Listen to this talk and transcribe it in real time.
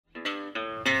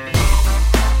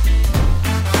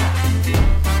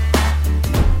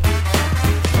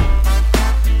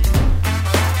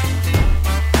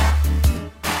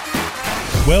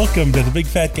Welcome to the Big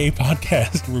Fat Gay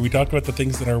Podcast, where we talk about the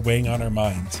things that are weighing on our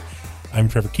minds. I'm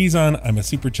Trevor Keyson. I'm a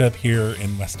super chub here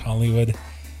in West Hollywood.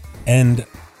 And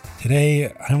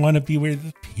today I want to be where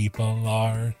the people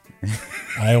are.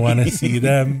 I want to see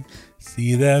them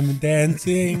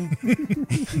dancing.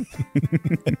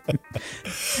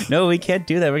 No, we can't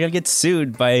do that. We're going to get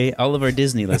sued by all of our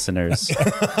Disney listeners.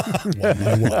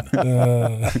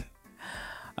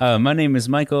 My name is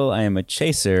Michael. I am a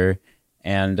chaser.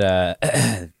 And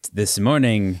this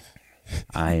morning,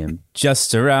 I am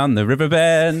just around the river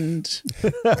bend.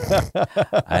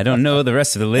 I don't know the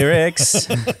rest of the lyrics.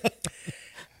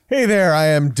 Hey there, I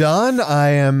am Don. I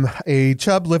am a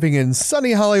chub living in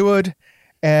sunny Hollywood.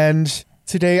 And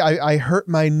today I hurt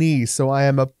my knee, so I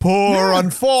am a poor,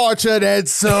 unfortunate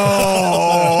soul.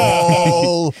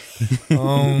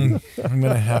 I'm going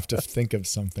to have to think of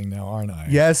something now, aren't I?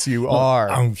 Yes, you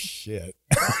are. Oh, shit.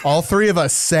 All three of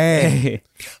us sang.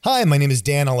 Hi, my name is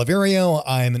Dan Oliverio.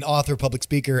 I'm an author, public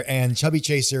speaker, and chubby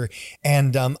chaser.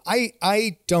 And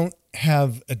I don't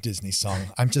have a Disney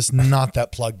song. I'm just not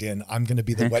that plugged in. I'm going to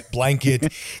be the wet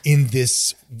blanket in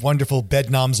this wonderful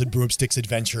bedknobs and broomsticks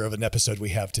adventure of an episode we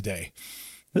have today.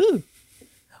 Ooh.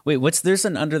 Wait, there's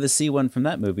an Under the Sea one from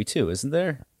that movie too, isn't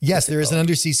there? Yes, there is an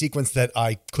undersea sequence that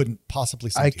I couldn't possibly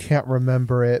sing. I can't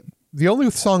remember it. The only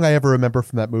song I ever remember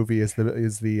from that movie is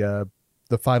the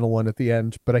final one at the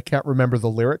end, but I can't remember the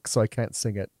lyrics, so I can't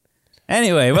sing it.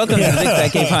 Anyway, welcome to the Big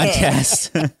Fat Gay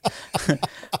Podcast,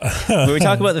 where we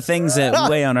talk about the things that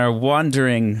weigh on our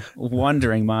wandering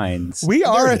minds. We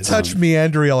are a touch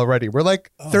meandering already. We're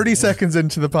like 30 seconds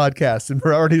into the podcast, and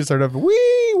we're already sort of,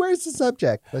 where's the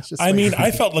subject? Let's just. I mean,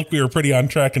 I felt like we were pretty on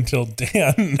track until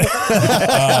Dan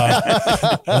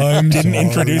didn't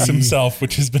introduce himself,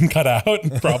 which has been cut out,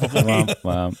 probably.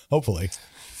 Wow. Hopefully.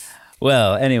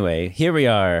 Well, anyway, here we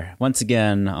are once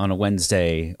again on a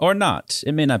Wednesday, or not.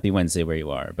 It may not be Wednesday where you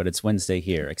are, but it's Wednesday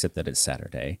here, except that it's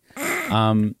Saturday.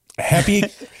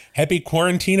 Happy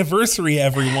quarantine anniversary,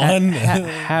 everyone.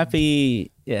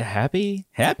 Happy?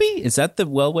 Is that the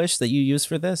well wish that you use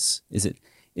for this? Is it?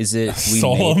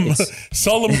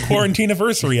 Solemn quarantine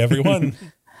anniversary, everyone.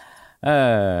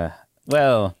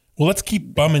 Well, let's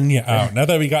keep bumming you out. Now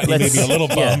that we got you maybe a little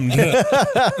bummed.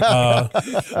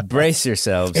 Brace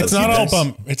yourselves. It's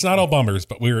not all bummers,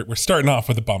 but we're starting off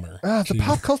with a bummer. The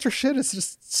pop culture shit is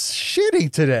just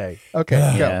shitty today. Okay,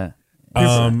 yeah.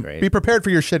 Be prepared for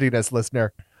your shittiness,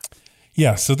 listener.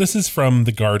 Yeah, so this is from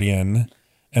The Guardian,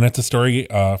 and it's a story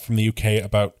from the UK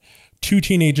about two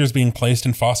teenagers being placed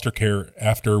in foster care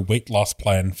after weight loss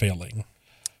plan failing.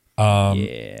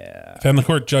 Family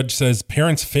court judge says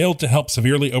parents failed to help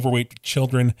severely overweight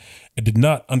children and did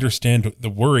not understand the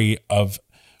worry of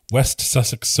West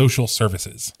Sussex Social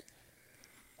Services.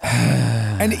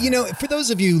 And, for those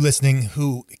of you listening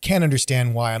who can't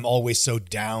understand why I'm always so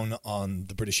down on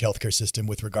the British healthcare system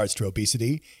with regards to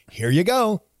obesity, here you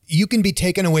go. You can be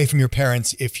taken away from your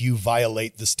parents if you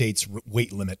violate the state's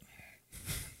weight limit.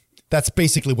 That's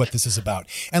basically what this is about.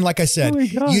 And like I said,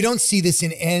 you don't see this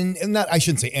in I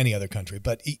shouldn't say any other country,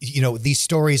 but these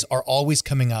stories are always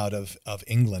coming out of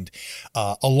England,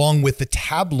 along with the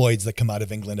tabloids that come out of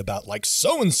England about like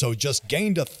so-and-so just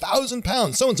gained 1,000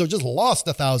 pounds. So-and-so just lost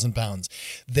 1,000 pounds.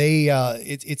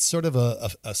 It's sort of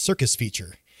a circus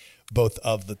feature, both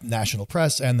of the national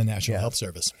press and the National Health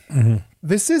Service. Mm-hmm.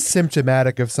 This is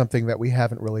symptomatic of something that we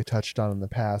haven't really touched on in the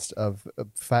past of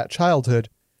fat childhood,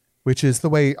 which is the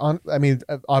way on. I mean,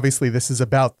 obviously this is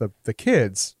about the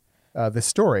kids, this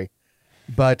story,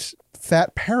 but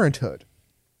fat parenthood,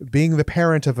 being the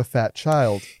parent of a fat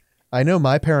child. I know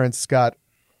my parents got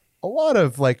a lot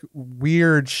of like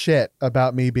weird shit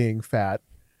about me being fat,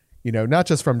 not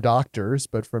just from doctors,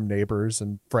 but from neighbors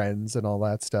and friends and all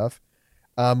that stuff,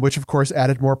 which of course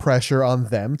added more pressure on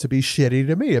them to be shitty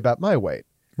to me about my weight.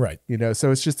 Right.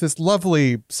 So it's just this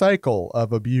lovely cycle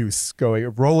of abuse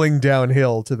rolling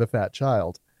downhill to the fat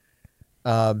child.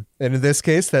 And in this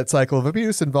case, that cycle of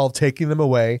abuse involved taking them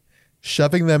away,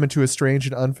 shoving them into a strange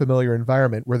and unfamiliar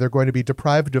environment where they're going to be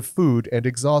deprived of food and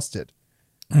exhausted.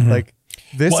 Mm-hmm. Like,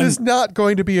 this is not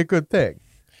going to be a good thing.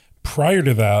 Prior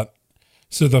to that,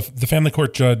 so the family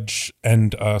court judge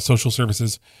and social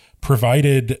services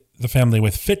provided the family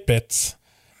with Fitbits,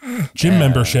 gym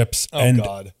memberships,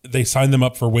 and they signed them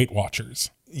up for Weight Watchers.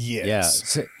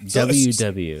 Yes. Yeah.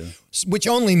 WW. Which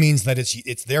only means that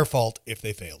it's their fault if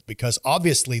they failed, because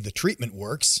obviously the treatment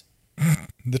works. By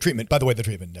the way, the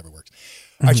treatment never works.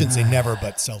 I shouldn't say never,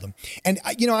 but seldom. And,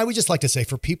 I would just like to say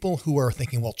for people who are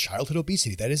thinking, well, childhood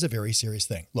obesity, that is a very serious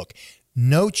thing. Look,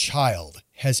 no child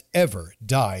has ever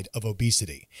died of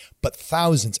obesity, but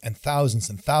thousands and thousands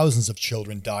and thousands of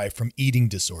children die from eating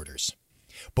disorders.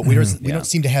 But we don't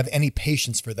seem to have any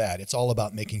patience for that. It's all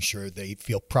about making sure they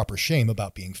feel proper shame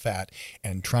about being fat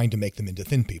and trying to make them into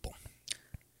thin people.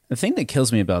 The thing that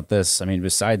kills me about this, I mean,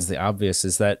 besides the obvious,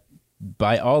 is that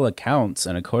by all accounts,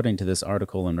 and according to this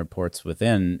article and reports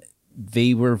within,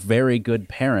 they were very good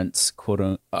parents,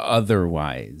 quote,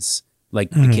 otherwise.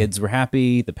 Like, the kids were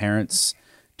happy, the parents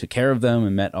took care of them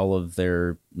and met all of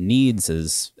their needs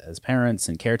as parents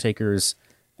and caretakers,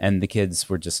 and the kids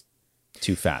were just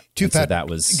too fat. Too fat. So that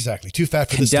was exactly too fat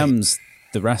for condemns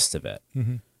the rest of it,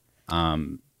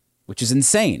 which is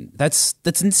insane. That's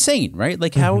insane, right?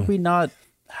 Like, how are we not?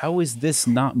 How is this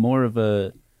not more of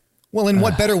a? Well, and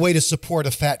what better way to support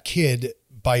a fat kid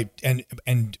by and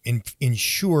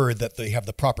ensure that they have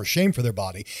the proper shame for their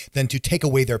body than to take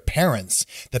away their parents,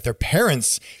 that their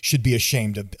parents should be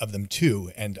ashamed of them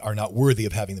too and are not worthy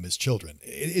of having them as children.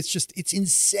 It's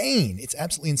insane. It's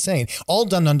absolutely insane. All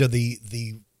done under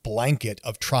the blanket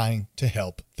of trying to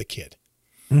help the kid.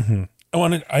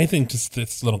 I think just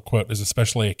this little quote is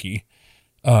especially icky.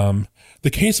 The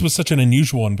case was such an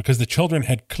unusual one because the children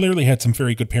had clearly had some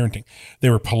very good parenting. They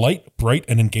were polite, bright,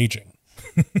 and engaging.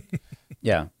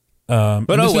 Yeah. But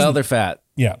they're fat.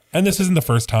 Yeah. And this isn't the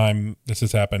first time this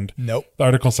has happened. Nope. The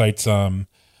article cites a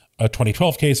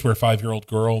 2012 case where a 5-year-old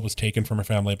girl was taken from her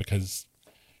family because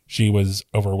she was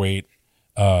overweight.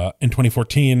 In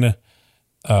 2014,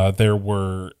 there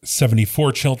were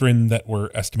 74 children that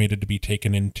were estimated to be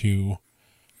taken into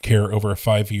care over a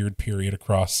 5-year period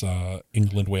across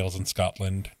England, Wales, and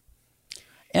Scotland.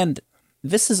 And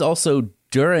this is also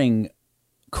during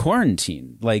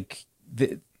quarantine. Like,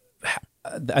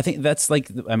 I think that's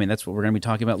like, I mean, that's what we're going to be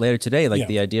talking about later today. Like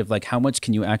the idea of like, how much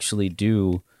can you actually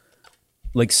do?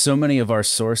 Like, so many of our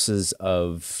sources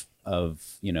of,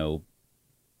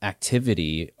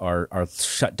 activity are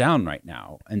shut down right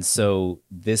now. And so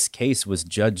this case was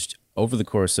judged over the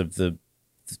course of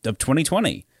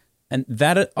 2020. And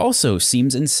that also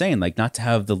seems insane, like not to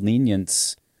have the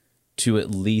lenience to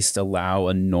at least allow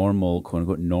a normal, quote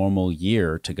unquote, normal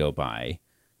year to go by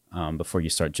before you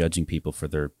start judging people for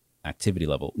their activity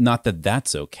level. Not that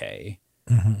that's okay,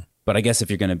 but I guess if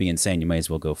you're going to be insane, you might as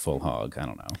well go full hog. I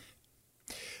don't know.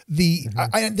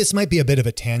 This might be a bit of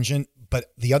a tangent,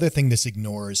 but the other thing this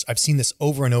ignores, I've seen this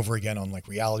over and over again on like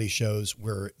reality shows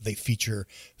where they feature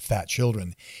fat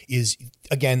children, is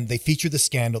again, they feature the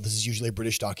scandal. This is usually a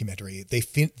British documentary. They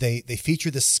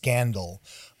feature the scandal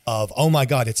of, oh my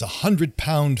God, it's a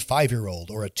 100-pound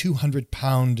 5-year-old or a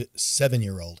 200-pound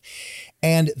 7-year-old.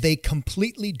 And they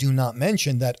completely do not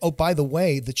mention that, oh, by the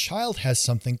way, the child has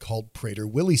something called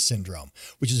Prader-Willi syndrome,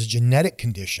 which is a genetic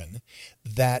condition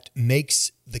that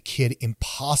makes the kid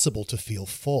impossible to feel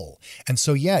full. And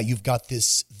so, yeah, you've got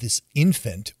this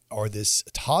infant or this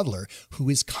toddler who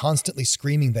is constantly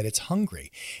screaming that it's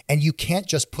hungry. And you can't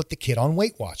just put the kid on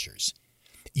Weight Watchers.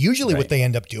 Usually what they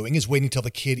end up doing is waiting until the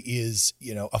kid is,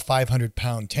 a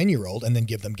 500-pound 10-year-old and then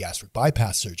give them gastric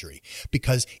bypass surgery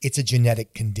because it's a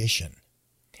genetic condition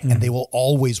and they will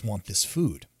always want this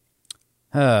food.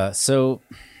 So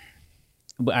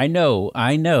I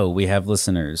know we have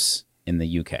listeners in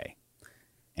the UK,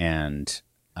 and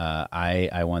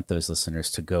I want those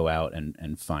listeners to go out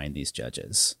and find these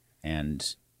judges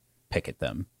and picket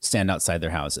them, stand outside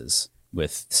their houses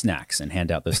with snacks and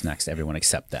hand out those snacks to everyone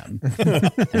except them.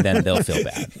 And then they'll feel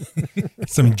bad.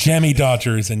 Some jammy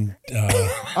Dodgers and...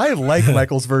 I like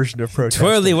Michael's version of protest.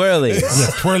 Twirly whirlies. Yeah,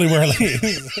 twirly whirly.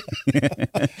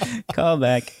 Call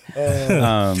back.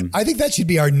 I think that should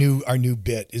be our new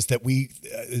bit, is that we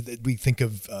think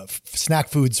of snack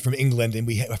foods from England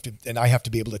and I have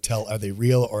to be able to tell, are they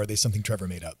real or are they something Trevor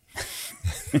made up?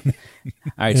 All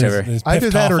right, Trevor. There's Either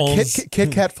Pif that or Toffles.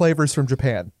 Kit Kat flavors from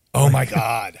Japan. Oh my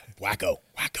God. Wacko.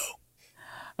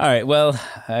 All right, well...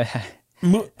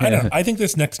 I think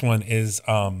this next one is...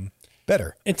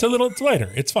 better. It's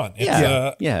lighter. It's fun.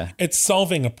 It's, yeah. It's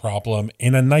solving a problem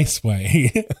in a nice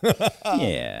way.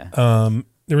 Yeah.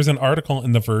 There was an article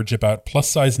in The Verge about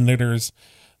plus-size knitters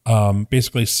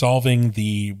basically solving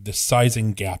the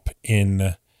sizing gap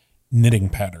in knitting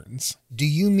patterns. Do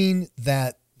you mean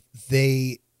that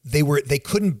they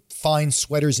couldn't find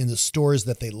sweaters in the stores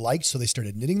that they liked, so they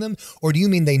started knitting them? Or do you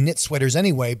mean they knit sweaters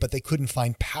anyway, but they couldn't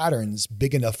find patterns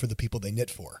big enough for the people they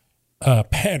knit for?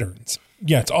 Patterns.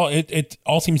 Yeah, it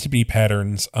all seems to be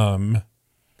patterns. One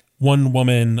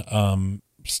woman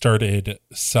started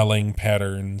selling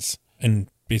patterns and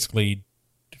basically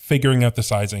figuring out the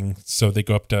sizing so they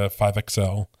go up to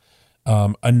 5XL.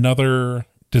 Another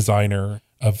designer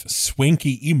of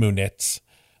swanky emu knits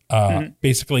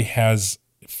basically has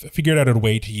figured out a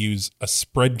way to use a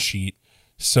spreadsheet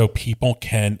so people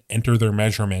can enter their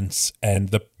measurements and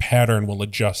the pattern will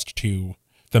adjust to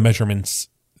the measurements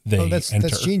they enter.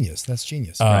 That's genius. That's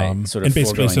genius. Right. Sort of and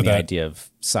basically foregoing so the that- idea of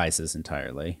sizes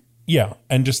entirely. Yeah,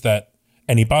 and just that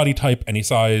any body type, any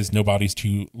size, no body's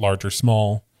too large or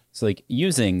small. So like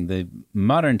using the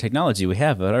modern technology we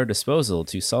have at our disposal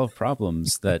to solve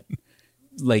problems that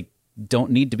like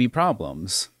don't need to be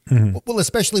problems. Well,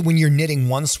 especially when you're knitting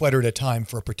one sweater at a time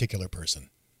for a particular person.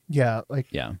 Yeah, like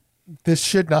Yeah. this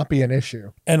should not be an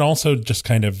issue. And also just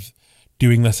kind of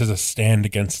doing this as a stand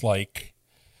against like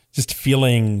just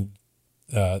feeling,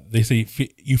 they say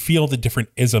you feel the different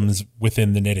isms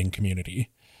within the knitting community.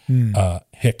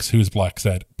 Hicks, who's black,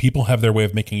 said, people have their way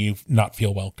of making you not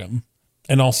feel welcome.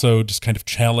 And also just kind of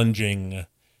challenging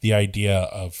the idea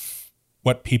of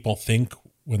what people think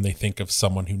when they think of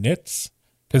someone who knits.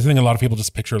 Because I think a lot of people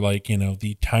just picture like, you know,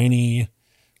 the tiny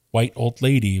white old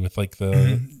lady with like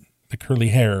the curly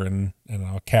hair and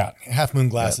a cat. Half moon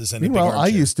glasses and a big Meanwhile, I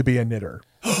armchair. used to be a knitter.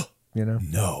 You know,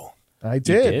 No. I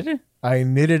did. did? I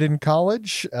knitted in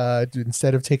college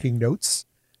instead of taking notes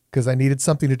because I needed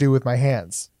something to do with my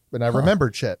hands. And I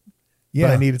remembered shit. Yeah.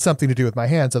 But I needed something to do with my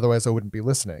hands, otherwise I wouldn't be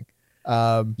listening.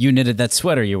 You knitted that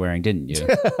sweater you're wearing, didn't you?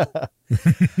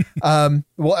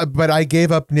 Well, but I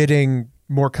gave up knitting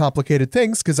more complicated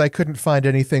things because I couldn't find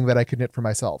anything that I could knit for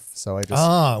myself. So I just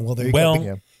Well, there you Well,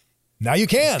 go. Now you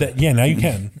can. Now you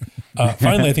can.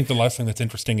 Finally, I think the last thing that's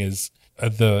interesting is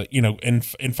in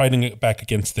fighting it back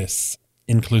against this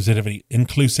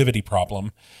inclusivity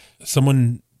problem,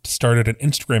 someone started an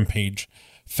Instagram page,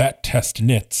 Fat Test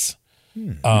Knits,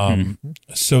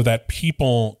 so that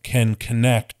people can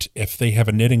connect if they have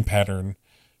a knitting pattern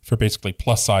for basically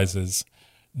plus sizes.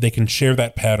 They can share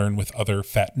that pattern with other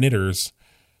fat knitters,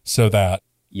 so that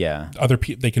Yeah. other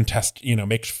people they can test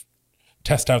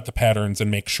test out the patterns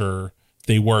and make sure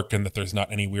they work and that there's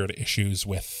not any weird issues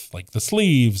with like the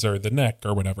sleeves or the neck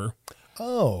or whatever.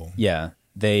 Oh. Yeah.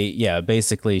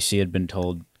 Basically she had been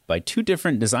told by two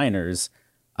different designers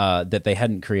that they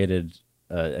hadn't created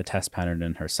a test pattern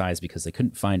in her size because they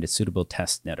couldn't find a suitable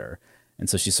test knitter. And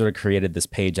so she sort of created this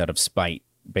page out of spite,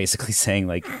 basically saying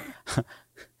like,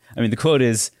 I mean, the quote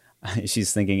is,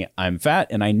 she's thinking, I'm fat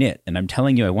and I knit and I'm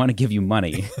telling you I want to give you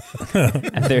money.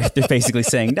 And they're basically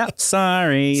saying, no,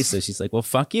 sorry. So she's like, well,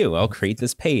 fuck you. I'll create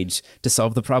this page to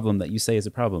solve the problem that you say is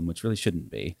a problem, which really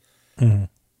shouldn't be.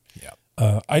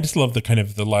 I just love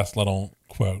the last little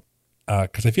quote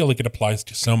because I feel like it applies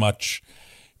to so much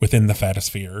within the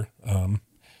fatosphere.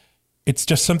 It's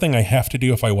just something I have to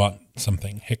do if I want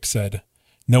something. Hicks said,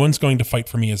 no one's going to fight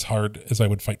for me as hard as I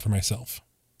would fight for myself.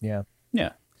 Yeah.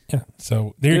 Yeah. Yeah.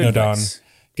 So there you Good go, Don. advice.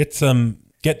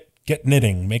 Get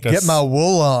knitting. Get my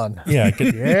wool on. yeah,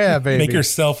 Yeah, baby. make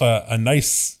yourself a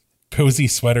nice cozy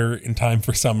sweater in time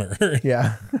for summer.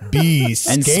 Yeah. Be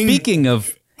And skeng-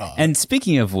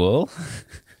 speaking of wool,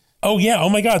 Oh yeah. Oh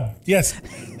my God. Yes.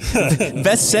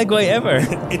 best segue ever.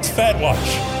 It's Fat Watch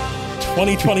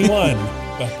 2021.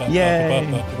 Yay.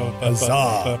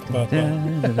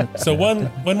 So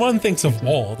when one thinks of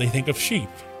wool, they think of sheep.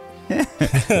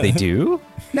 They do?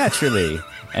 Naturally.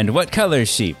 And what color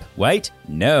sheep? White?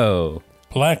 No.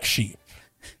 Black sheep.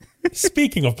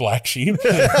 Speaking of black sheep,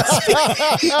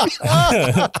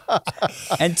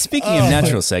 And speaking of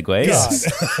natural segues,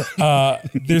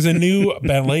 there's a new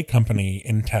ballet company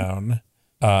in town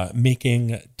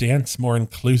making dance more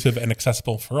inclusive and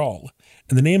accessible for all.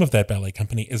 And the name of that ballet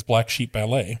company is Black Sheep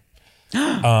Ballet.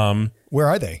 Where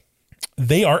are they?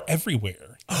 They are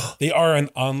everywhere. They are an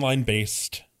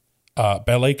online-based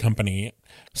ballet company.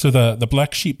 So the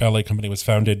Black Sheep Ballet Company was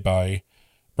founded by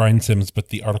Brian Sims, but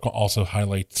the article also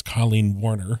highlights Colleen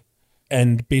Warner.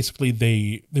 And basically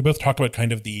they both talk about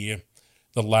kind of the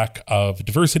lack of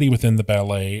diversity within the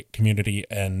ballet community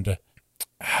and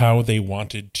how they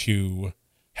wanted to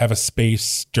have a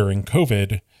space during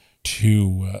COVID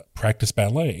to practice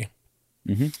ballet.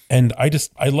 And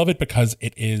I love it because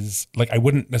it is like, I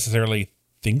wouldn't necessarily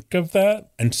think of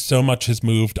that. And so much has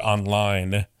moved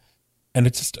online. And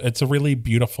it's a really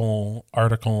beautiful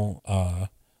article.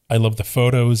 I love the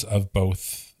photos of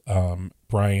both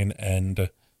Brian and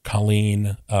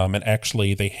Colleen. And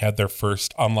actually they had their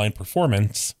first online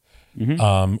performance,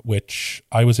 which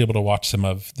I was able to watch some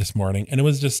of this morning. And it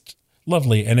was just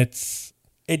lovely. And I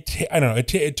don't know,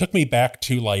 it took me back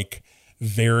to like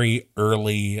very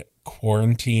early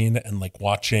quarantine and like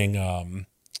watching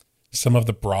some of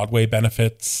the Broadway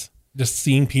benefits, just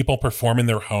seeing people perform in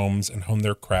their homes and hone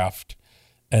their craft.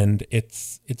 And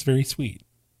it's very sweet.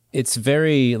 it's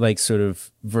very like sort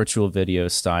of virtual video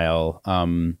style.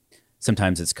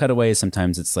 Sometimes it's cutaways,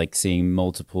 sometimes it's like seeing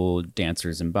multiple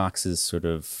dancers in boxes sort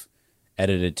of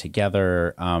edited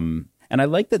together. And I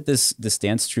like that this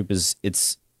dance troupe is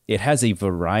it's it has a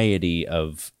variety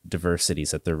of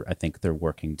diversities that I think they're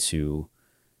working to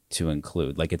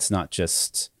include. Like, it's not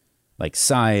just like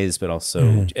size, but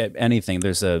also anything.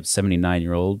 There's a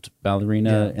 79-year-old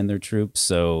ballerina in their troupe.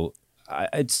 So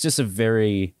it's just a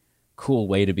very cool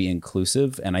way to be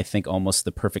inclusive, and I think almost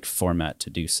the perfect format to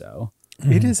do so.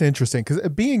 It is interesting because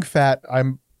being fat,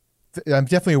 I'm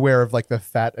definitely aware of like the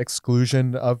fat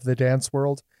exclusion of the dance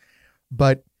world,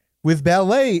 but with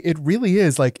ballet, it really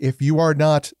is like if you are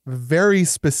not very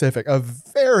specific, a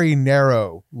very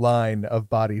narrow line of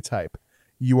body type,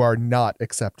 you are not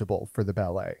acceptable for the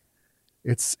ballet.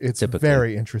 It's Typically.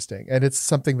 very interesting, and it's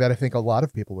something that I think a lot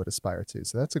of people would aspire to.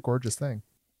 So that's a gorgeous thing.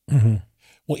 Mm-hmm.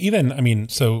 Well, even, I mean,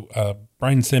 so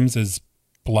Brian Sims is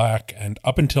black, and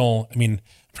up until, I mean,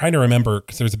 I'm trying to remember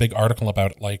because there was a big article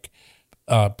about it, like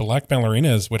black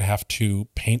ballerinas would have to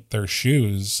paint their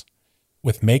shoes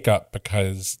with makeup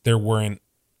because there weren't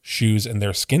shoes in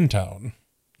their skin tone.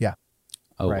 Yeah.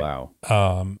 Oh, Right.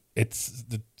 wow. It's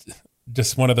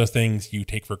just one of those things you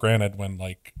take for granted when,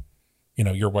 like, you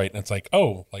know, you're white and it's like,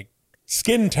 oh, like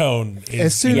skin tone is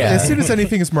As soon as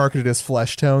anything is marketed as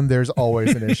flesh tone, there's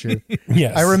always an issue.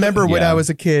 Yes. I remember when Yeah. I was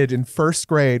a kid in first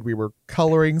grade, we were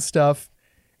coloring stuff,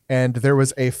 and there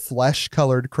was a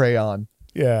flesh-colored crayon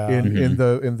in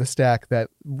the stack that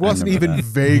wasn't remember even that.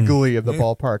 vaguely in the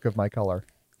ballpark of my color.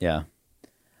 Yeah.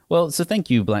 Well, so thank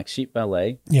you, Black Sheep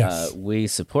Ballet. Yes. We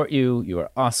support you. You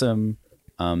are awesome.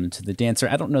 To the dancer,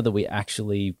 I don't know that we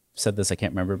actually said this. I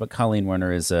can't remember, but Colleen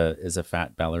Werner is a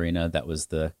fat ballerina. That was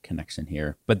the connection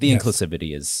here. But the Yes.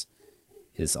 inclusivity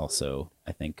is also,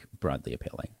 I think, broadly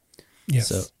appealing. Yes.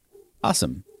 So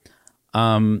awesome.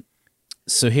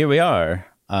 So here we are,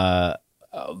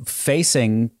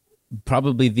 facing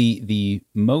probably the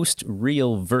most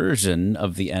real version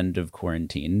of the end of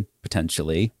quarantine,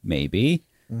 potentially, maybe,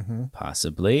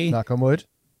 possibly, Knock on wood.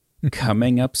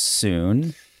 coming up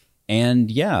soon.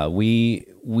 And yeah, we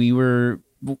were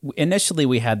initially,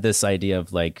 we had this idea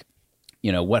of like,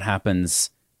 you know, what happens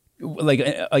like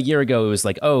a year ago, it was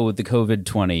like, oh, the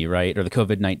COVID-20, right? Or the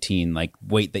COVID-19, like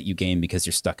weight that you gain because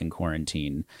you're stuck in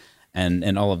quarantine,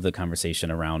 and all of the conversation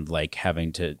around like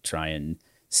having to try and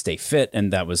stay fit.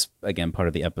 And that was, again, part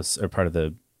of the episode, or part of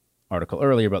the article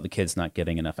earlier about the kids not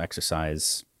getting enough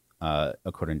exercise,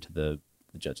 according to the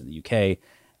judge in the UK.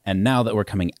 And now that we're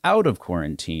coming out of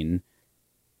quarantine,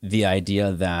 the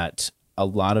idea that a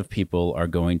lot of people are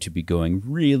going to be going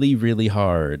really, really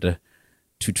hard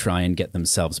to try and get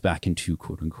themselves back into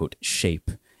quote unquote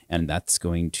shape. And it's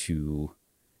going to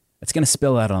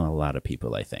spill out on a lot of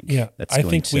people, I think. Yeah. That's I going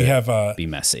think to we have be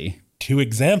messy. 2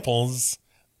 examples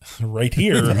right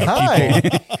here of Hi.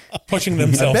 people pushing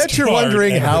themselves. I bet you're too hard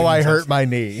wondering and how I hurting hurt my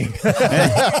knee.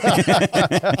 themselves.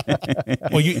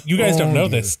 Well, you guys don't know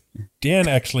this. Dan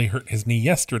actually hurt his knee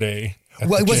yesterday. at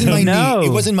Well, the it wasn't gym. my No. knee.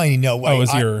 It wasn't my knee. No, Oh, it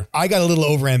was your- I got a little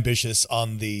overambitious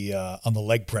on the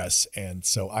leg press, and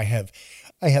so I've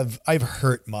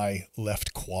hurt my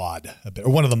left quad a bit,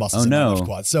 or one of the muscles Oh, in my no. left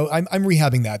quad. So I'm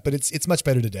rehabbing that, but it's much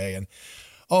better today. And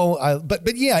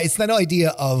but yeah, it's that idea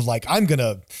of like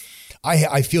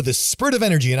I feel this spurt of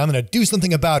energy, and I'm gonna do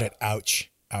something about it.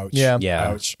 Ouch! Ouch! Yeah. Yeah.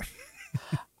 Ouch!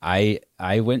 I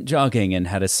went jogging and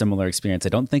had a similar experience. I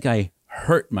don't think I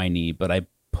hurt my knee, but I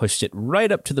pushed it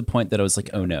right up to the point that I was like,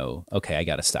 oh no, okay, I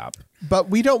got to stop. But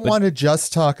we don't want to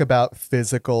just talk about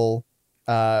physical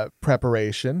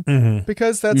preparation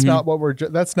because that's not what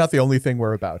that's not the only thing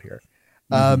we're about here.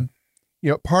 You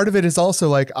know, part of it is also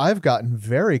like I've gotten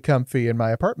very comfy in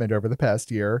my apartment over the past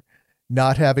year,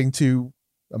 not having to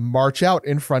march out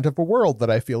in front of a world that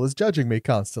I feel is judging me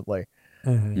constantly.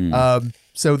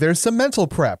 So there's some mental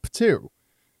prep too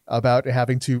about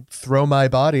having to throw my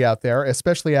body out there,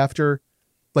 especially after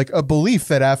like a belief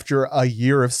that after a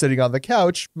year of sitting on the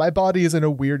couch, my body is in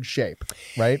a weird shape,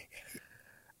 right?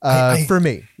 For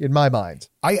me, in my mind.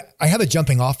 I have a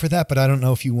jumping off for that, but I don't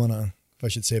know if I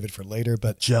should save it for later.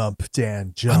 But Jump,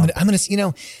 Dan, jump. I'm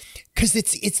gonna because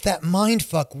it's that mind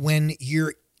fuck when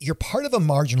you're part of a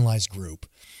marginalized group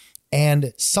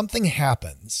and something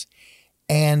happens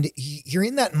and you're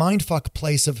in that mind fuck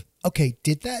place of, okay,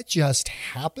 did that just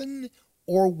happen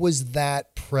or was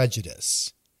that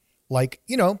prejudice? Like,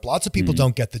 lots of people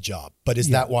don't get the job, but is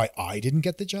that why I didn't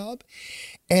get the job?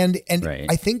 And Right.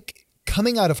 I think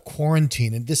coming out of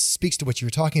quarantine, and this speaks to what you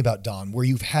were talking about, Don, where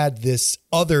you've had this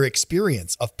other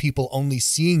experience of people only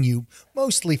seeing you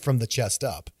mostly from the chest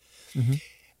up.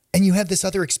 And you have this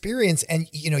other experience and,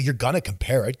 you're going to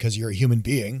compare it because you're a human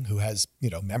being who has,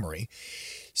 memory.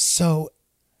 So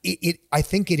I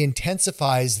think it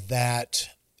intensifies that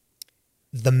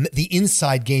the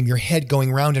inside game, your head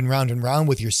going round and round and round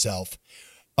with yourself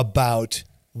about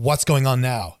what's going on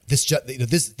now? This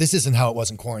isn't how it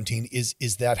was in quarantine.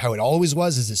 Is that how it always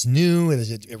was? Is this new?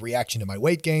 Is it a reaction to my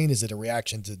weight gain? Is it a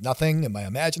reaction to nothing? Am I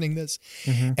imagining this?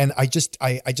 And I just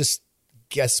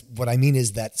guess what I mean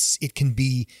is that it can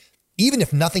be, even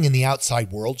if nothing in the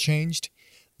outside world changed,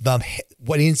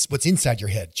 what's inside your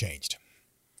head changed.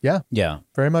 Yeah. Yeah.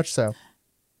 Very much so.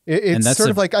 It's sort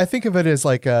of like, I think of it as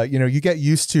like, you get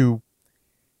used to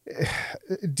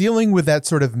dealing with that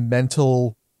sort of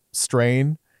mental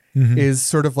strain is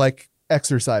sort of like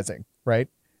exercising, right?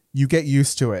 You get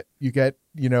used to it. You get,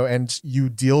 and you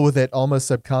deal with it almost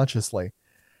subconsciously.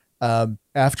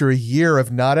 After a year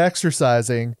of not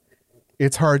exercising,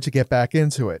 it's hard to get back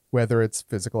into it, whether it's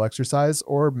physical exercise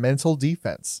or mental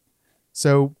defense.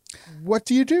 So what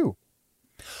do you do?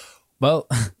 Well,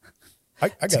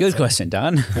 it's a good question,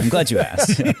 Don. I'm glad you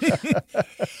asked.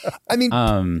 I mean,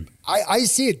 I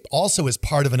see it also as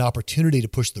part of an opportunity to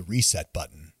push the reset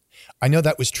button. I know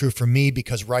that was true for me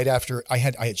because right after I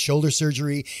had shoulder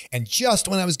surgery, and just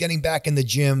when I was getting back in the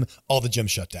gym, all the gyms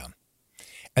shut down.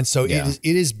 And so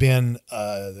it has been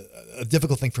a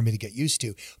difficult thing for me to get used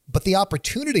to. But the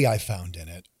opportunity I found in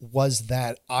it was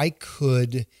that I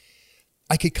could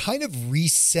kind of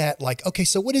reset, like, okay,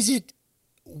 so what is it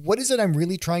I'm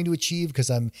really trying to achieve? Because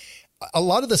a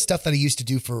lot of the stuff that I used to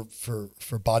do for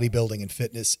bodybuilding and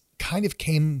fitness kind of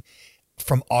came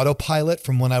from autopilot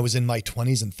from when I was in my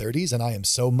 20s and 30s, and I am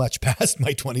so much past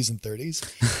my 20s and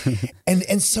 30s.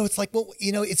 and so it's like, well,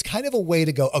 it's kind of a way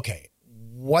to go, okay,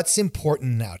 what's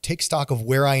important now? Take stock of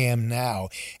where I am now.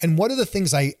 And what are the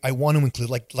things I want to include?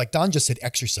 Like Don just said,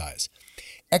 exercise.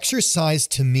 Exercise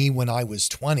to me when I was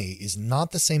 20 is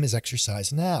not the same as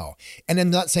exercise now. And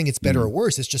I'm not saying it's better or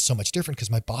worse. It's just so much different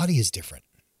because my body is different.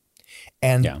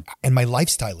 And my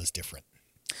lifestyle is different.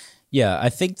 Yeah, I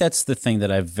think that's the thing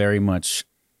that I've very much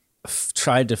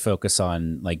tried to focus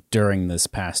on, like during this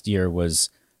past year, was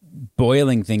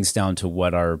boiling things down to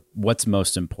what's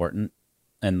most important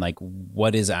and like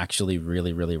what is actually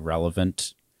really, really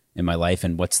relevant in my life,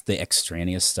 and what's the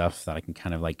extraneous stuff that I can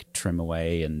kind of like trim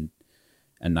away and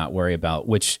not worry about,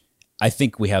 which I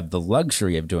think we have the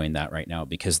luxury of doing that right now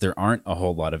because there aren't a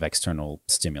whole lot of external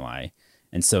stimuli.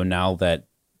 And so now that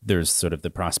there's sort of the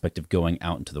prospect of going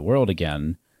out into the world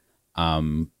again,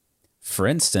 for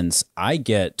instance, I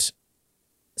get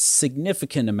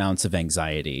significant amounts of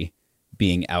anxiety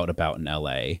being out about in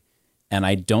LA. And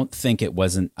I don't think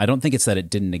it's that it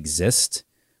didn't exist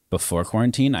before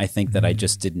quarantine. I think that I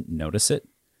just didn't notice it.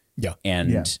 Yeah.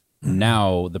 And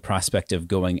now the prospect of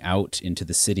going out into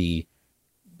the city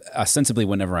ostensibly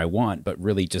whenever I want, but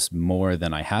really just more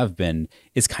than I have been,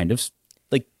 is kind of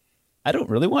like, I don't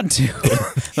really want to.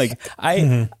 Like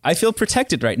I feel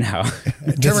protected right now.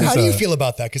 Trevor, how do you feel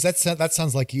about that? Because that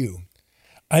sounds like you.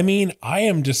 I mean, I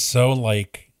am just so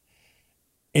like,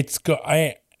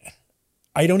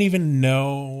 I don't even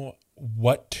know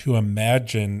what to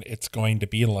imagine it's going to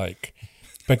be like,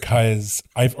 because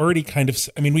I've already kind of,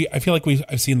 I feel like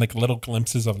I've seen like little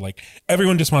glimpses of like,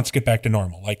 everyone just wants to get back to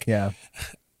normal. Like, yeah.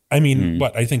 I mean,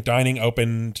 I think dining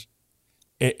opened,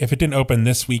 if it didn't open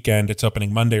this weekend, it's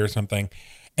opening Monday or something.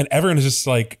 And everyone is just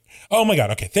like, oh my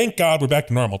God, okay, thank God we're back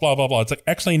to normal, blah, blah, blah. It's like,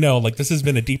 actually, no, like this has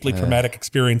been a deeply traumatic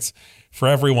experience for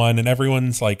everyone, and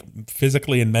everyone's like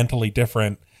physically and mentally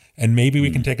different. And maybe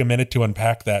we can take a minute to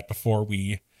unpack that before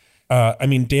we,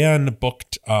 Dan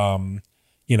booked,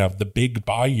 the Big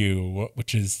Bayou,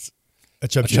 which is a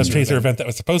Chub Chaser event that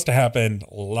was supposed to happen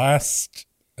it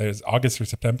was August or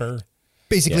September.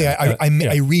 Basically,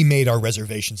 I remade our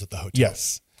reservations at the hotel.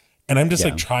 Yes. And I'm just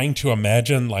like trying to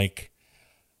imagine, like,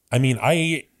 I'm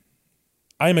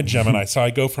a Gemini, so I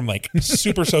go from like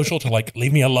super social to like,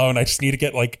 leave me alone. I just need to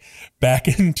get like back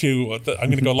into I'm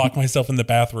going to go lock myself in the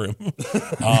bathroom.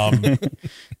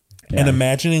 And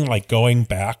imagining like going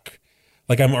back,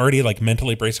 like I'm already like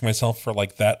mentally bracing myself for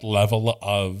like that level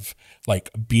of like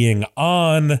being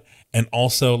on, and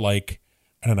also like,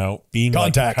 I don't know, being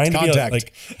contact, like kind of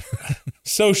like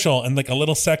social and like a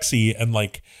little sexy and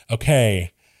like,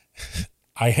 okay,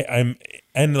 I'm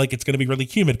and like it's going to be really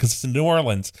humid because it's in New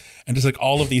Orleans, and just like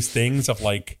all of these things of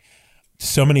like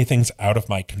so many things out of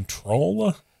my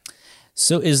control.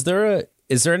 So is there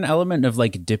an element of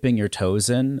like dipping your toes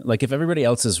in? Like if everybody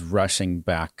else is rushing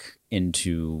back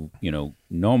into,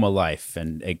 normal life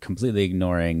and completely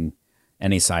ignoring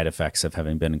any side effects of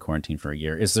having been in quarantine for a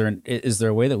year, is there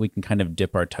a way that we can kind of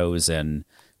dip our toes in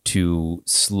to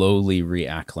slowly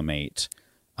reacclimate?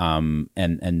 And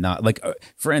not like,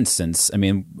 for instance,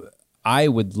 I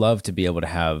would love to be able to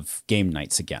have game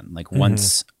nights again. Like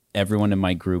once everyone in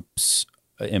my group is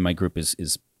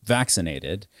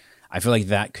vaccinated, I feel like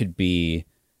that could be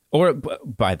Or,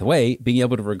 by the way, being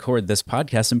able to record this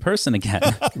podcast in person again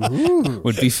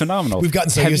would be phenomenal. We've gotten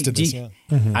so used to this.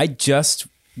 I just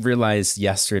realized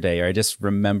yesterday, or I just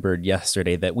remembered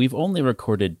yesterday, that we've only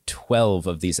recorded 12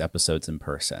 of these episodes in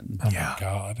person. Oh my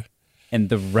God. And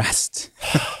the rest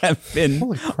have been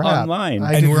online.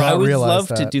 I would love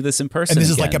to do this in person. And this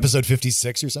is again. like episode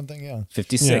 56 or something. Yeah.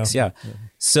 56. Yeah.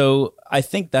 So I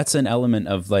think that's an element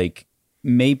of like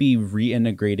maybe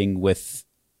reintegrating with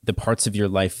the parts of your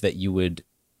life that you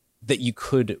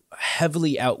could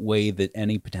heavily outweigh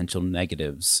any potential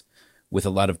negatives with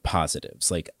a lot of positives.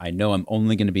 Like, I know I'm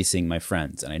only going to be seeing my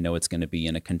friends, and I know it's going to be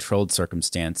in a controlled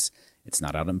circumstance. It's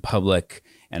not out in public,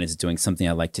 and it's doing something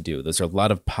I like to do. Those are a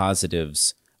lot of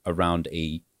positives around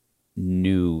a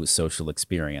new social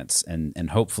experience,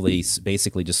 and hopefully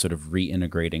basically just sort of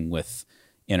reintegrating with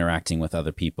interacting with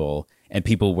other people, and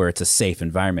people where it's a safe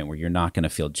environment where you're not going to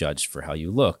feel judged for how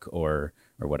you look or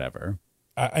whatever.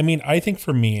 I mean, I think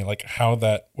for me, like how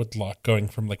that would look, going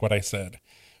from like what I said,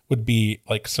 would be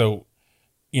like, so,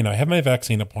 I have my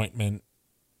vaccine appointment.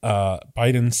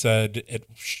 Biden said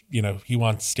he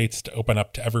wants states to open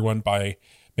up to everyone by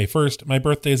May 1st. My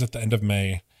birthday is at the end of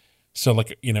May. So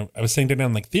like, I was saying to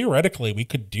them, like, theoretically we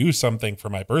could do something for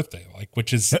my birthday, like,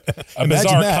 which is a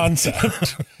bizarre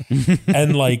concept.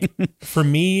 And like, for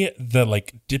me, the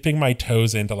like dipping my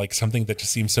toes into like something that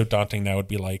just seems so daunting now would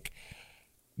be like,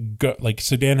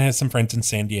 so Dan has some friends in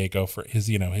San Diego for his,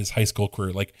 his high school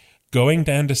career, like going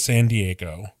down to San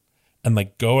Diego and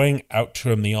like going out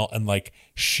to a meal and like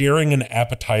sharing an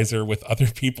appetizer with other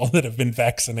people that have been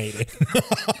vaccinated.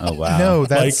 Oh, wow. No,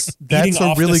 that's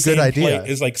a really good idea.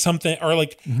 Is like something, or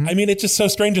like, I mean, it's just so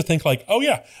strange to think like, oh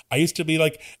yeah, I used to be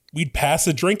like, we'd pass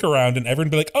a drink around and everyone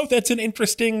would be like, oh, that's an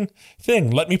interesting thing.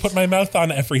 Let me put my mouth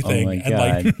on everything. Oh my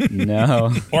God. Like,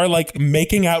 no. Or like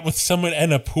making out with someone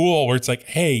in a pool where it's like,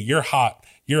 hey, you're hot.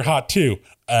 You're hot too.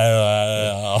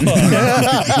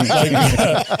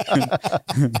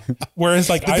 Whereas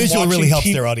like the I'm visual watching really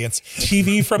helps their audience.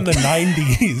 TV from the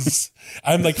 90s,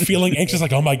 I'm like feeling anxious,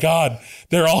 like, oh my God,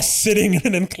 they're all sitting in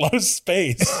an enclosed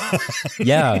space.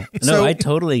 Yeah. No, So, I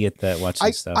totally get that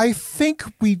watching stuff. I think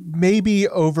we may be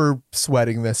over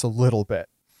sweating this a little bit.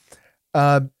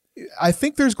 I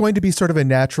think there's going to be sort of a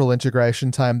natural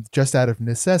integration time just out of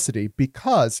necessity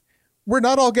because we're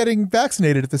not all getting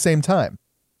vaccinated at the same time.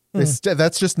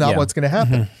 That's just not what's going to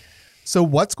happen. So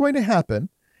what's going to happen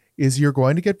is you're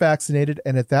going to get vaccinated,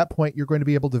 and at that point, you're going to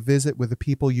be able to visit with the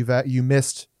people you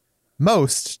missed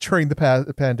most during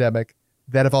the pandemic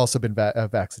that have also been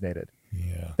vaccinated.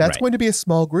 Yeah, that's going to be a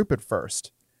small group at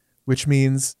first, which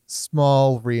means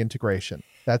small reintegration.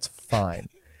 That's fine.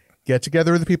 Get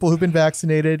together with the people who've been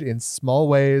vaccinated in small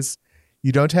ways.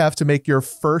 You don't have to make your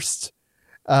first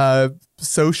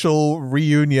social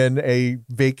reunion a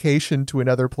vacation to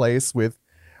another place with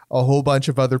a whole bunch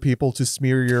of other people to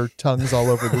smear your tongues all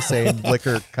over the same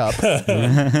liquor cup.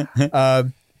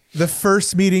 The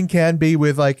first meeting can be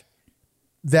with like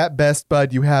that best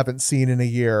bud you haven't seen in a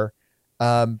year,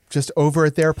 just over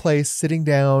at their place, sitting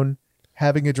down,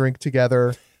 having a drink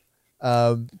together.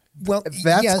 Well,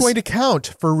 that's going to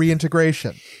count for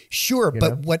reintegration. Sure,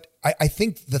 but what I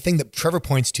think the thing that Trevor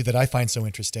points to that I find so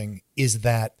interesting is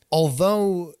that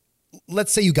although,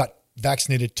 let's say you got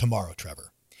vaccinated tomorrow,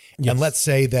 Trevor, and let's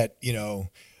say that,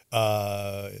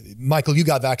 Michael, you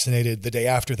got vaccinated the day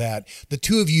after that, the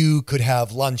two of you could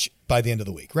have lunch by the end of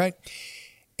the week, right?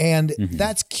 And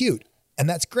that's cute, and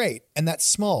that's great, and that's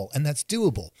small, and that's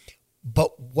doable.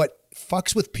 But what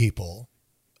fucks with people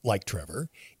like Trevor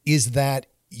is that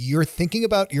you're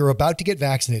about to get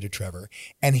vaccinated, Trevor,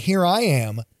 and here I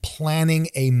am planning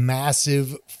a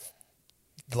massive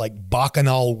like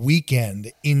Bacchanal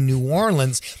weekend in New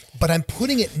Orleans, but I'm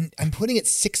putting it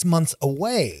 6 months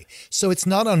away. So it's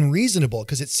not unreasonable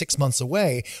because it's 6 months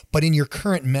away, but in your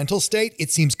current mental state,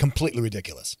 it seems completely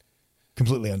ridiculous,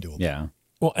 completely undoable. Yeah.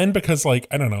 Well, and because like,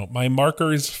 I don't know, my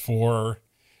markers for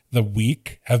the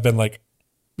week have been like,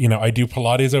 I do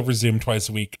Pilates over Zoom twice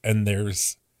a week, and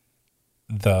there's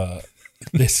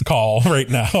this call right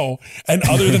now, and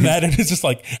other than that, it is just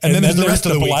like, and then there's the rest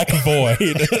of the black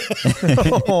void.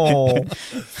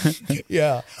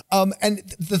 Yeah. And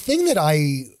the thing that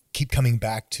I keep coming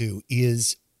back to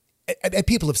is, and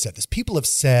people have said this. People have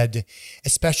said,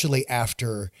 especially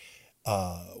after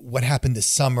what happened this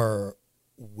summer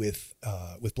with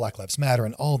Black Lives Matter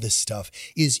and all this stuff,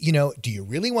 is, do you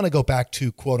really want to go back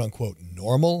to quote unquote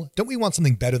normal? Don't we want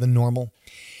something better than normal?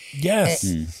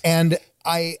 Yes. And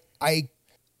I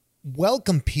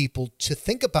welcome people to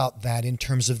think about that in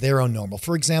terms of their own normal.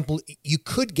 For example, you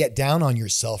could get down on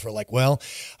yourself or like, well,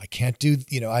 I can't do,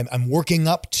 I'm working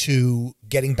up to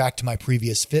getting back to my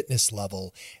previous fitness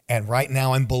level. And right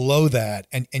now I'm below that.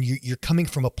 And you're coming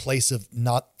from a place of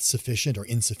not sufficient or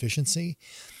insufficiency.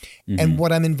 Mm-hmm. And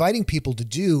what I'm inviting people to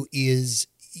do is,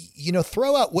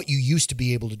 throw out what you used to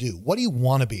be able to do. What do you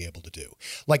want to be able to do?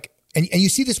 Like, and you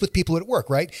see this with people at work,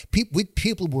 right?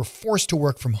 People were forced to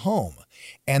work from home,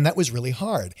 and that was really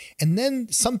hard. And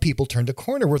then some people turned a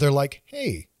corner where they're like,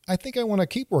 hey, I think I want to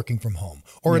keep working from home,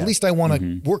 or at least I want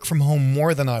to work from home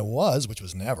more than I was, which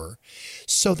was never,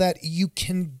 so that you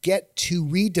can get to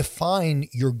redefine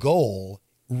your goal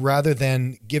rather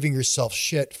than giving yourself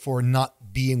shit for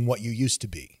not being what you used to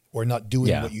be. Or not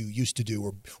doing what you used to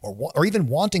do, or even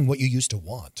wanting what you used to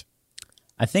want.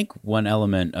 I think one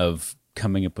element of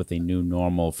coming up with a new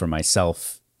normal for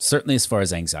myself, certainly as far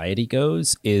as anxiety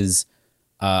goes, is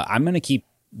I'm going to keep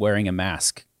wearing a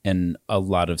mask in a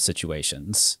lot of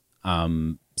situations.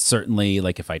 Certainly,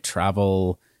 like if I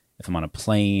travel, if I'm on a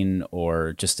plane,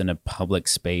 or just in a public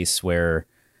space where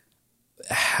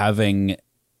having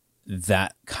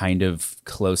that kind of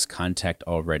close contact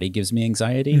already gives me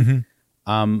anxiety. Mm-hmm.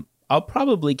 I'll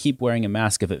probably keep wearing a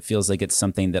mask if it feels like it's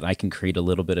something that I can create a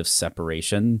little bit of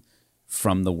separation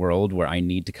from the world where I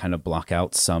need to kind of block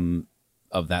out some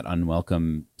of that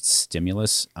unwelcome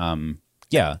stimulus.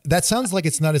 That sounds like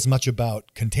it's not as much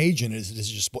about contagion as it is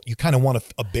just what you kind of want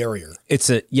a barrier. It's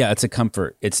a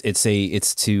comfort. It's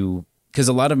because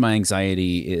a lot of my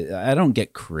anxiety, I don't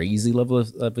get crazy level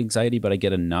of anxiety, but I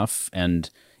get enough, and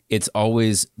it's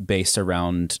always based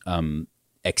around,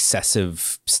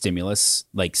 excessive stimulus,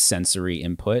 like sensory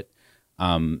input.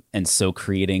 And so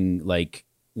creating, like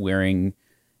wearing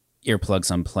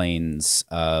earplugs on planes,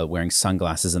 wearing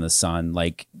sunglasses in the sun,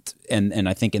 like, and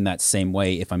I think in that same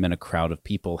way, if I'm in a crowd of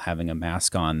people having a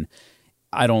mask on,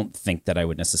 I don't think that I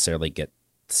would necessarily get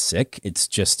sick. It's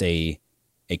just a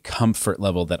comfort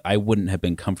level that I wouldn't have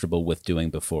been comfortable with doing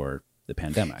before the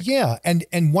pandemic. Yeah.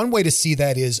 And one way to see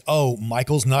that is, oh,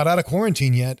 Michael's not out of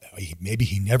quarantine yet. Maybe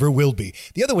he never will be.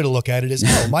 The other way to look at it is,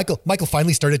 oh, Michael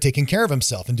finally started taking care of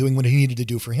himself and doing what he needed to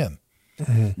do for him.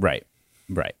 Mm-hmm. Right.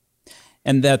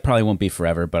 And that probably won't be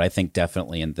forever, but I think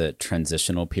definitely in the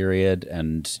transitional period.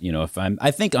 And,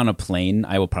 I think on a plane,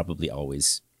 I will probably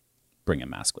always bring a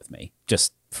mask with me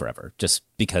just forever, just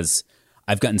because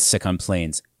I've gotten sick on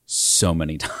planes so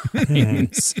many times, and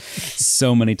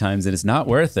it's not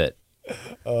worth it.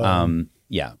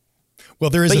 Yeah. Well,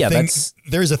 there's a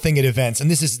thing at events, and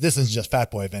this isn't just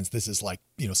fat boy events. This is like,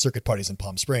 circuit parties in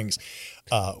Palm Springs,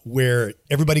 where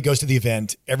everybody goes to the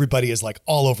event. Everybody is like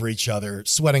all over each other,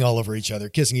 sweating all over each other,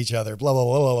 kissing each other, blah, blah,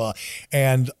 blah, blah, blah.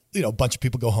 And, a bunch of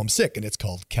people go home sick, and it's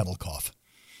called kennel cough.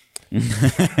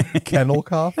 Kennel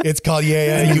cough? It's called,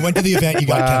 you went to the event, you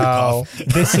got kennel cough.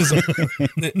 This is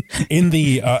in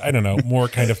the, I don't know, more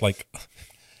kind of like,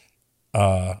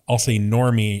 I'll say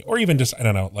normie, or even just, I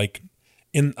don't know, like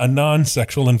in a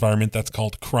non-sexual environment that's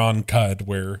called con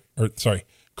crud.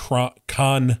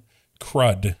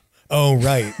 Oh,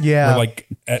 right. Yeah. Where like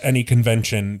at any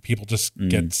convention, people just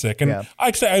get sick. And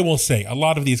I will say a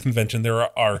lot of these conventions,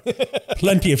 there are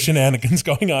plenty of shenanigans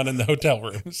going on in the hotel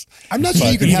rooms. I'm not sure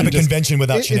you can have a convention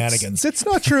without shenanigans. It's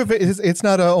not true of it's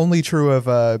not only true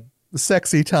of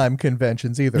sexy time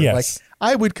conventions either. Yes. Like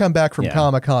I would come back from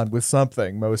Comic-Con with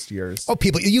something most years. Oh,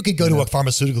 you could go to a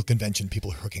pharmaceutical convention,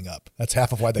 people are hooking up. That's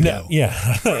half of why they go. Yeah.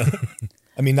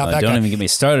 I mean, not that don't even get me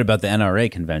started about the NRA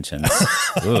conventions.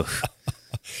 Oof.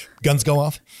 Guns go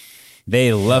off.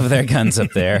 They love their guns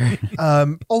up there.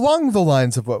 Along the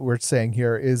lines of what we're saying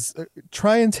here is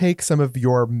try and take some of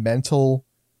your mental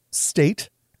state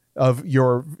of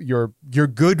your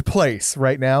good place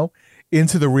right now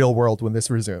into the real world when this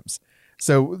resumes.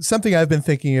 So something I've been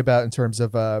thinking about in terms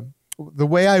of the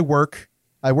way I work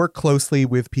closely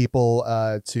with people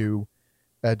to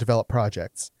develop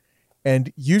projects.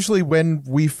 And usually when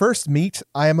we first meet,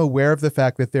 I am aware of the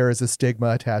fact that there is a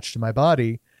stigma attached to my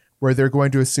body where they're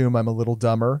going to assume I'm a little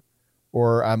dumber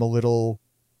or I'm a little,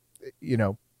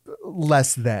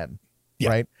 less than,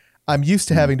 right? I'm used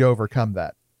to having to overcome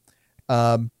that,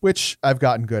 which I've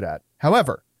gotten good at.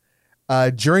 However,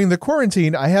 during the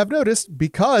quarantine, I have noticed,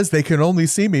 because they can only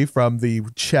see me from the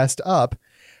chest up,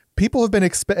 people have been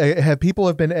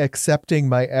accepting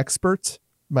my expertise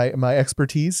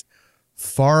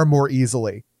far more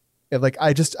easily. Like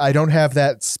I don't have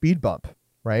that speed bump,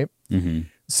 right? Mm-hmm.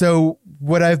 So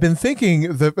what I've been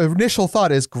thinking, the initial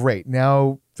thought is, great,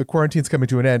 now the quarantine's coming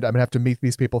to an end. I'm gonna have to meet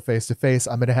these people face to face.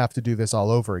 I'm gonna have to do this all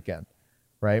over again,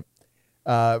 right?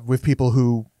 With people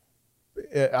who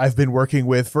I've been working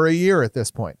with for a year at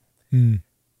this point.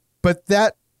 But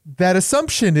that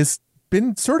assumption has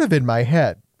been sort of in my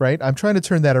head, right? I'm trying to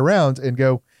turn that around and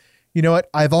go, you know what?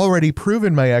 I've already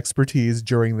proven my expertise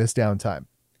during this downtime,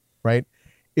 right?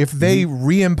 If they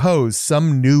reimpose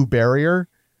some new barrier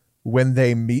when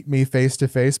they meet me face to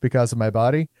face because of my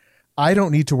body, I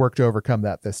don't need to work to overcome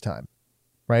that this time,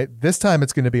 right? This time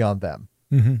it's going to be on them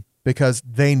because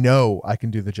they know I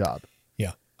can do the job.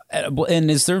 Yeah.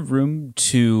 And is there room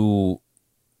to,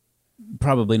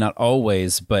 probably not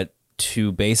always, but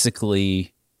to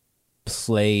basically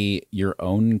play your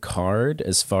own card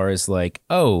as far as like,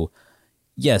 oh,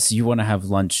 yes, you want to have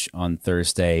lunch on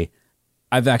Thursday.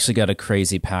 I've actually got a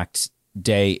crazy packed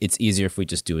day. It's easier if we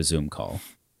just do a Zoom call.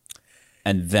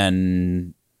 And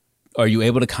then are you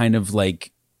able to kind of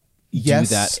like do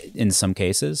that in some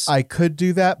cases? I could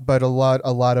do that, but a lot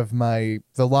of the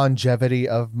longevity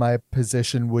of my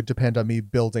position would depend on me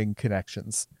building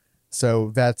connections.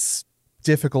 So that's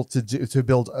difficult to do, to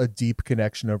build a deep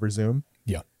connection over Zoom.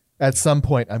 Yeah. At some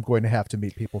point, I'm going to have to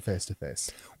meet people face to face.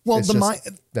 Well, it's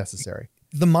necessary.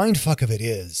 The mind fuck of it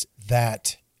is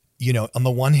that, you know, on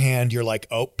the one hand, you're like,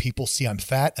 oh, people see I'm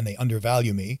fat and they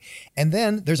undervalue me. And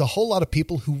then there's a whole lot of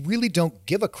people who really don't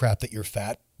give a crap that you're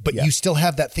fat, but you still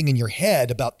have that thing in your head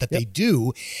about that they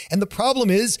do. And the problem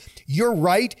is you're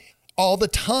right all the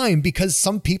time because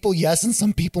some people yes and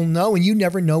some people no, and you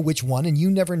never know which one and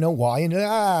you never know why, and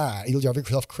you'll drive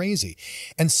yourself crazy.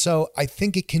 And so I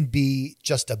think it can be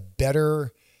just a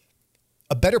better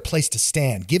place to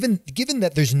stand, given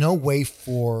that there's no way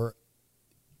for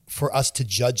us to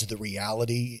judge the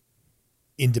reality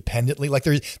independently. Like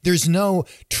there's no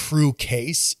true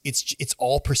case. It's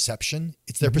all perception.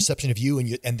 It's their perception of you and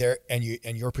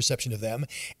your perception of them,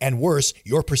 and worse,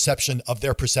 your perception of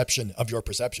their perception of your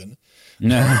perception.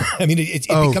 No. I mean, it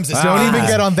becomes this. Don't even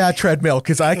get on that treadmill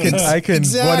because I can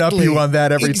one up you on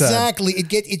that every time. Exactly.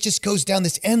 It just goes down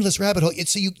this endless rabbit hole.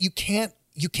 So you can't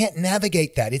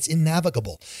navigate that. It's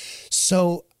innavigable.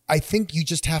 So I think you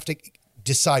just have to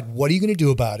decide, what are you going to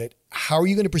do about it? How are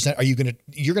you going to present? You're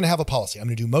going to have a policy. I'm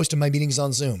going to do most of my meetings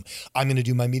on Zoom. I'm going to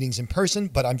do my meetings in person,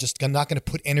 but I'm not going to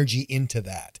put energy into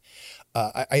that.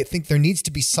 I think there needs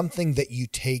to be something that you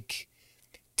take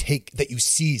that you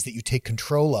seize, that you take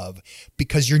control of,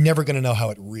 because you're never going to know how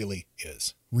it really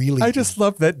is. I just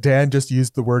love that Dan just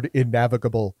used the word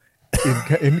innavigable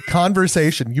in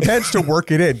conversation. You managed to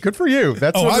work it in. Good for you.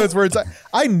 That's one of those words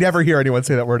I never hear anyone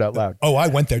say that word out loud. Oh, I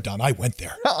went there, Don. I went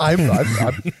there. I'm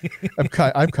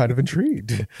kind of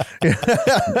intrigued.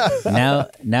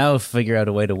 Now figure out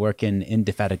a way to work in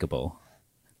indefatigable.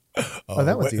 Oh,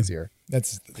 that one's easier.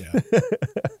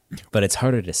 But it's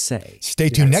harder to say. Stay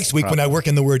tuned next week when I work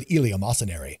in the word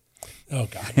eleemosynary. Oh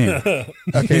God.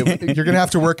 Okay, you're gonna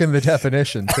have to work in the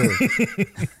definition too.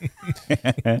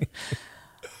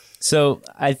 So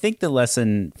I think the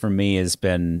lesson for me has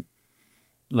been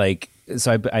like,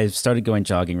 so I started going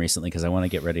jogging recently because I want to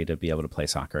get ready to be able to play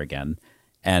soccer again.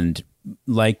 And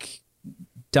like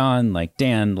Don, like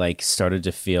Dan, like started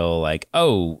to feel like,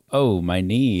 oh, my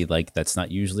knee, like that's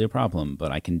not usually a problem,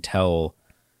 but I can tell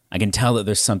that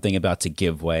there's something about to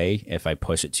give way if I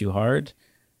push it too hard,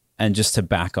 and just to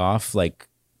back off, like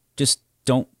just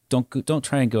don't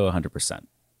try and go 100%.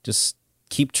 Just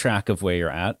keep track of where you're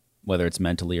at, whether it's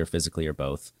mentally or physically or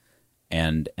both,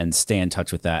 and stay in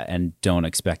touch with that, and don't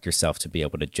expect yourself to be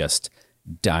able to just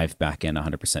dive back in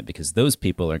 100%, because those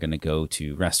people are going to go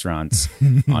to restaurants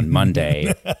on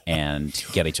Monday and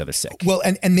get each other sick. Well,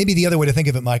 and maybe the other way to think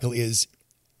of it, Michael, is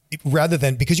rather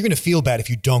than, because you're going to feel bad if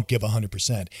you don't give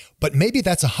 100%, but maybe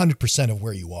that's 100% of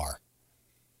where you are.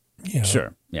 Yeah.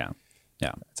 Sure. Yeah.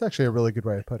 It's actually a really good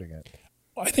way of putting it.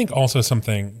 I think also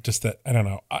something just that, I don't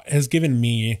know, has given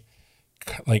me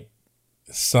like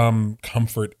some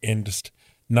comfort in just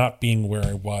not being where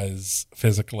I was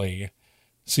physically.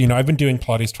 So, I've been doing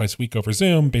Pilates twice a week over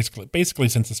Zoom, basically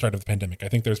since the start of the pandemic. I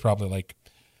think there's probably like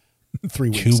 3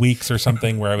 weeks, 2 weeks or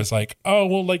something where I was like, oh,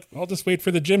 well, like I'll just wait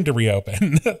for the gym to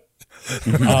reopen.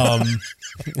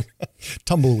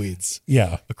 Tumbleweeds.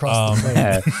 Yeah. Across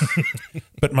the road.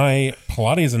 But my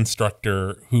Pilates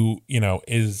instructor, who,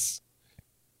 is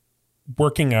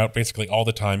working out basically all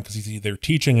the time because he's either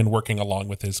teaching and working along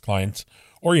with his clients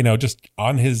or, just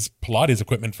on his Pilates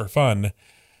equipment for fun,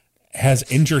 has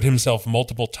injured himself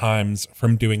multiple times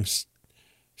from doing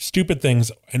stupid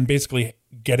things and basically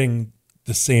getting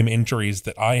the same injuries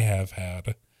that I have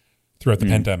had throughout the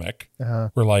pandemic.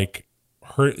 Where like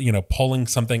pulling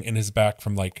something in his back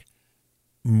from like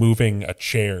moving a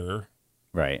chair.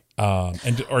 Right.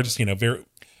 Or just,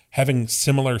 having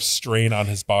similar strain on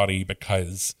his body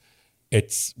because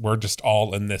we're just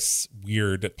all in this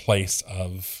weird place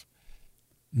of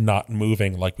not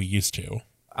moving like we used to.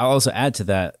 I'll also add to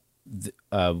that, this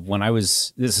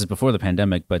is before the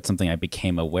pandemic, but something I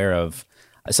became aware of,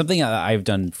 something I've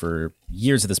done for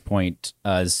years at this point,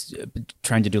 is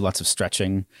trying to do lots of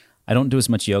stretching. I don't do as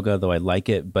much yoga, though I like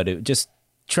it, but it just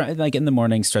try like in the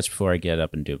morning, stretch before I get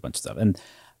up and do a bunch of stuff. And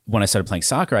when I started playing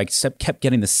soccer, I kept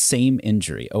getting the same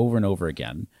injury over and over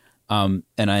again. And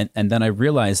then I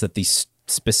realized that the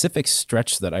specific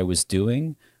stretch that I was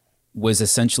doing was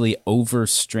essentially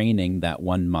overstraining that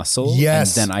one muscle.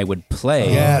 Yes. And then I would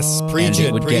play. Yes. Preach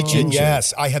it. Preach it. injured.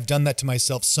 Yes. I have done that to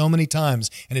myself so many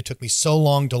times. And it took me so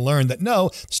long to learn that no,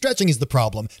 stretching is the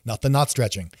problem, not the not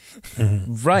stretching.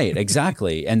 Right.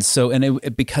 Exactly. And so,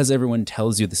 because everyone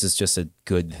tells you this is just a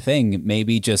good thing,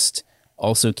 maybe just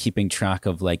also keeping track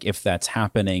of like, if that's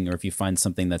happening or if you find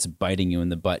something that's biting you in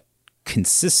the butt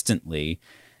consistently,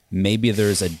 maybe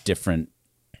there's a different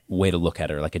way to look at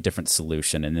it, or like a different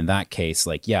solution. And in that case,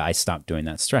 like, yeah, I stopped doing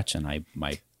that stretch and I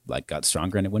got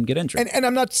stronger and it wouldn't get injured. And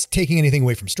I'm not taking anything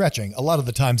away from stretching. A lot of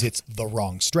the times it's the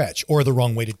wrong stretch or the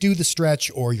wrong way to do the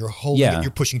stretch, or you're holding it,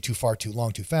 you're pushing too far, too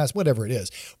long, too fast, whatever it is.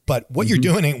 But what you're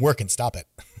doing ain't working. Stop it.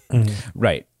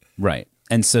 Right.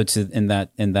 And so in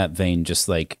that vein, just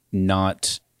like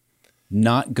not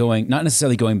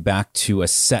necessarily going back to a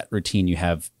set routine you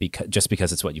have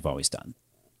because it's what you've always done.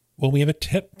 Well, we have a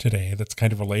tip today that's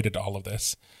kind of related to all of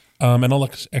this. And I'll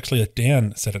actually let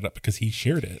Dan set it up because he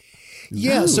shared it.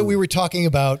 Yeah, so we were talking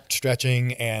about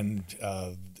stretching and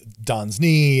Don's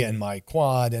knee and my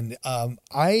quad. And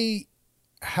I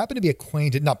happen to be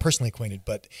acquainted, not personally acquainted,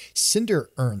 but Cinder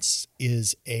Ernst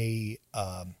is a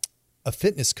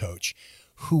fitness coach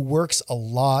who works a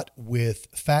lot with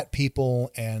fat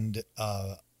people and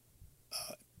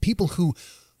people who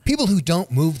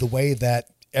don't move the way that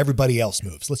everybody else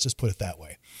moves. Let's just put it that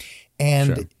way.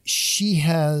 And she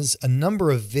has a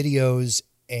number of videos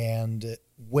and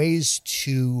ways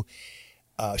to,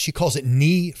 she calls it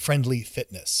knee-friendly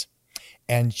fitness.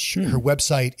 And her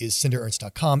website is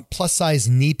cinderernst.com, plus size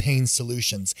knee pain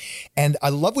solutions. And I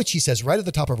love what she says right at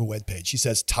the top of her webpage. She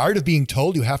says, tired of being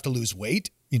told you have to lose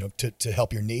weight, to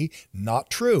help your knee? Not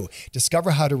true.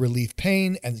 Discover how to relieve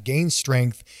pain and gain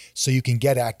strength so you can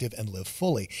get active and live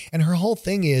fully. And her whole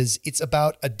thing is, it's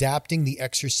about adapting the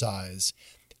exercise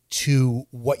to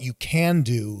what you can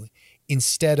do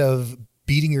instead of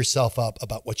beating yourself up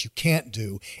about what you can't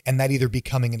do, and that either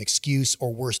becoming an excuse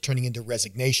or worse, turning into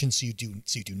resignation. So you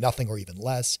do nothing or even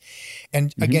less.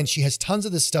 And again, she has tons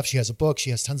of this stuff. She has a book. She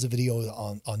has tons of videos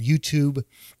on YouTube.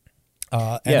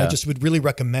 And I just would really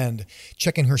recommend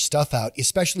checking her stuff out,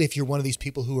 especially if you're one of these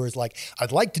people who is like,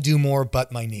 I'd like to do more,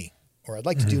 but my knee, or I'd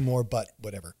like to do more, but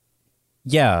whatever.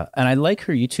 Yeah. And I like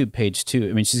her YouTube page too.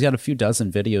 I mean, she's got a few dozen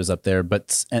videos up there,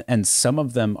 and some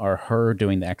of them are her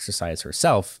doing the exercise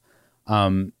herself.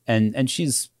 And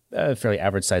she's a fairly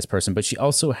average sized person, but she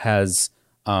also has,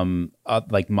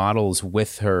 like models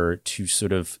with her to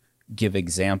sort of give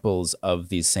examples of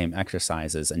these same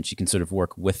exercises, and she can sort of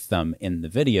work with them in the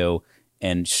video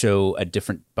and show a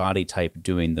different body type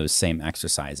doing those same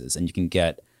exercises. And you can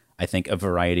get, I think, a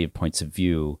variety of points of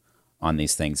view on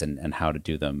these things and how to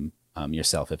do them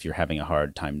yourself if you're having a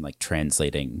hard time like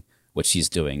translating what she's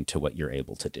doing to what you're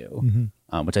able to do,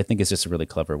 which I think is just a really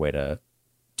clever way to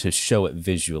show it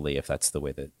visually if that's the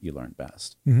way that you learn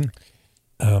best.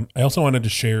 I also wanted to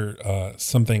share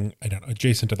something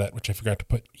adjacent to that, which I forgot to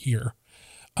put here.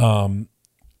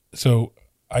 So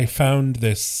I found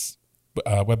this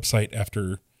website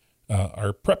after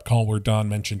our prep call where Don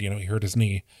mentioned, he hurt his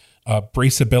knee.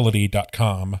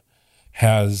 Braceability.com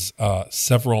has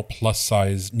several plus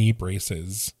size knee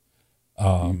braces.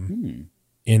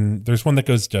 There's one that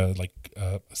goes to like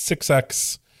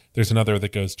 6X. There's another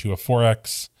that goes to a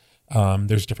 4X.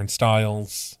 There's different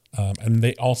styles. And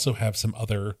they also have some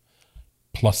other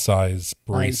plus size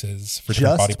braces for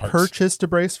different body parts. Just purchased a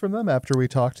brace from them after we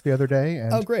talked the other day.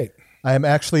 And oh, great. I am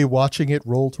actually watching it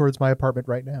roll towards my apartment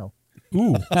right now.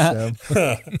 Ooh.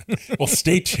 Well,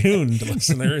 stay tuned,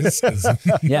 listeners.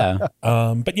 Yeah.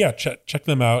 But yeah, check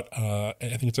them out. I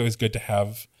think it's always good to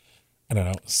have,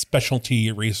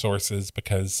 specialty resources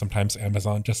because sometimes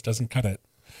Amazon just doesn't cut it.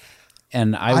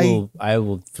 And I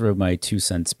will throw my 2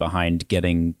 cents behind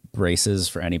getting braces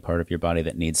for any part of your body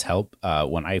that needs help.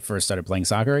 When I first started playing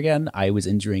soccer again, I was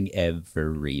injuring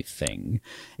everything.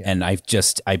 Yeah. And I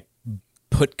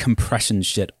put compression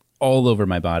shit all over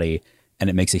my body, and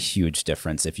it makes a huge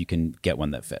difference if you can get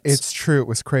one that fits. It's true. It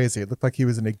was crazy. It looked like he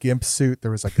was in a gimp suit.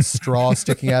 There was like a straw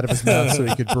sticking out of his mouth so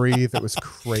he could breathe. It was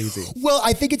crazy. Well,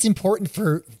 I think it's important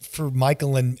for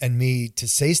Michael and me to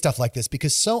say stuff like this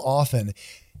because so often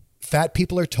fat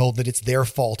people are told that it's their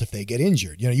fault if they get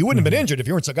injured. You know, you wouldn't have been injured if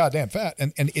you weren't so goddamn fat.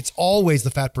 And it's always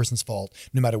the fat person's fault,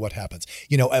 no matter what happens.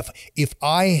 You know, if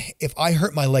I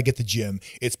hurt my leg at the gym,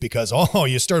 it's because, oh,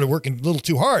 you started working a little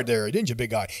too hard there, didn't you,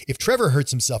 big guy? If Trevor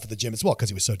hurts himself at the gym, it's well because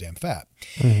he was so damn fat.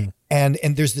 Mm-hmm. And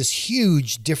there's this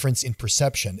huge difference in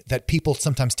perception that people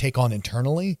sometimes take on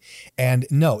internally. And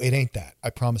no, it ain't that. I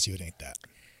promise you it ain't that.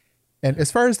 And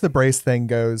as far as the brace thing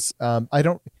goes,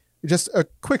 just a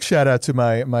quick shout out to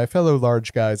my fellow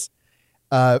large guys.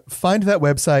 Find that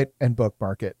website and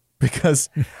bookmark it, because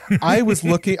I was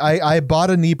looking, I bought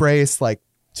a knee brace like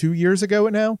 2 years ago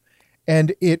now,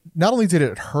 and it not only did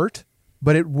it hurt,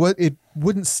 but it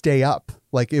wouldn't stay up.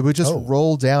 Like it would just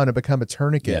roll down and become a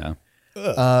tourniquet.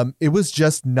 Yeah. It was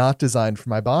just not designed for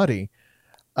my body.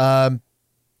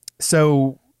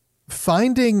 So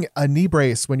finding a knee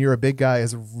brace when you're a big guy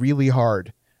is really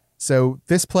hard. So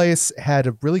this place had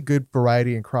a really good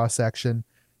variety and cross section.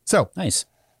 So nice.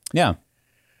 Yeah.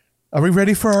 Are we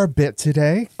ready for our bit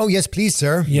today? Oh, yes, please,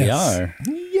 sir. Yes. We are.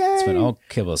 Yay. It's been all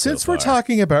kibble so Since far. we're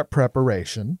talking about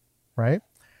preparation, right?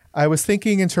 I was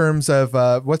thinking in terms of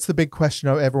what's the big question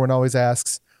everyone always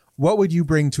asks? What would you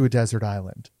bring to a desert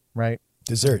island, right?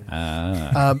 Dessert.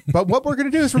 But what we're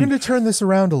going to do is we're going to turn this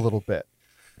around a little bit.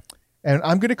 And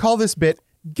I'm going to call this bit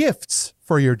Gifts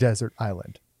for Your Desert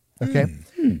Island. Okay.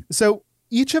 So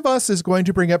each of us is going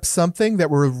to bring up something that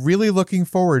we're really looking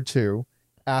forward to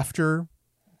after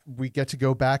we get to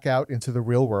go back out into the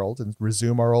real world and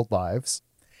resume our old lives.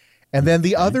 And then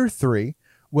the other three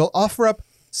will offer up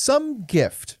some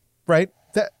gift, right?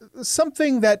 That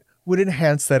something that would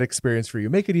enhance that experience for you,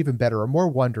 make it even better or more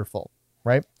wonderful,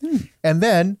 right? And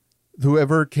then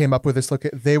whoever came up with this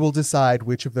they will decide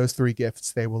which of those three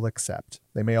gifts they will accept.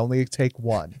 They may only take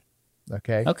one.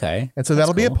 Okay. Okay. And so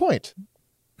that'll be a point.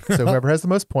 So whoever has the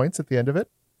most points at the end of it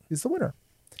is the winner.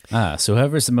 So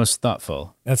whoever's the most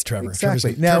thoughtful. That's Trevor.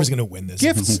 Exactly. Trevor's going to win this.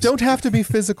 Gifts don't have to be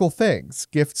physical things.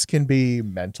 Gifts can be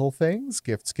mental things.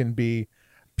 Gifts can be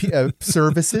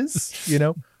services, you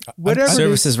know, whatever.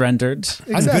 Services rendered.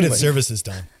 Exactly. I'm good at services,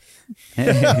 Don.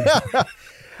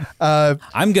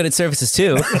 I'm good at services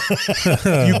too.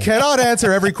 You cannot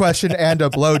answer every question and a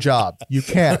blowjob. You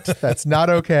can't. That's not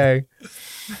okay.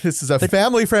 This is a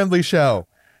family-friendly show.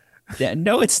 Yeah,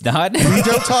 no, it's not. We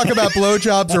don't talk about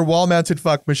blowjobs or wall-mounted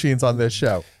fuck machines on this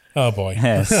show. Oh, boy.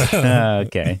 Yes.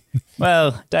 Okay.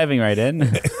 Well, diving right in.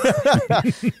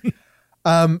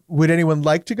 Would anyone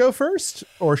like to go first,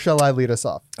 or shall I lead us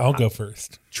off? I'll go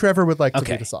first. Trevor would like to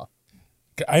lead us off.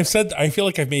 I feel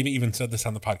like I've maybe even said this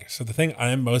on the podcast. So the thing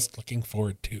I'm most looking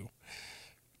forward to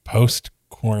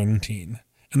post-quarantine,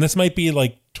 and this might be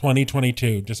like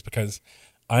 2022, just because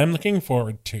I'm looking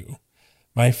forward to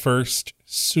my first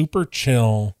super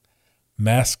chill,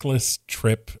 maskless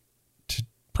trip to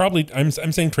probably, I'm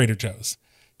saying Trader Joe's,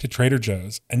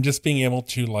 and just being able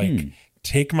to like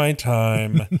take my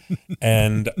time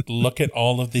and look at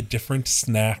all of the different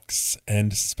snacks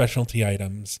and specialty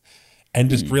items and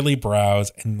just really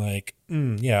browse and like,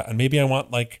 yeah. And maybe I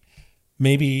want like,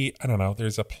 I don't know,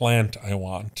 there's a plant I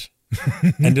want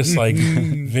and just like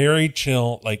very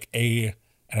chill, like a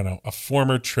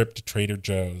former trip to Trader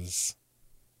Joe's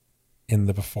in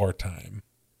the before time.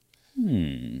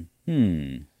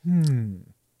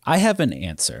 I have an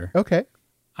answer. Okay.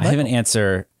 I have an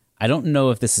answer. I don't know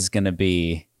if this is going to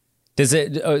be,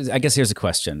 I guess here's a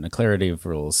question, a clarity of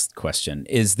rules question.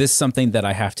 Is this something that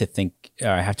I have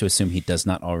to assume he does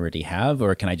not already have,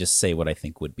 or can I just say what I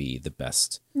think would be the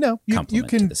best? No, you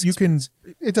can,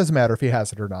 it doesn't matter if he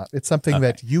has it or not. It's something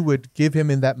that you would give him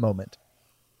in that moment.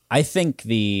 I think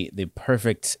the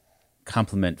perfect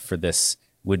complement for this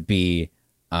would be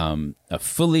a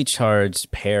fully charged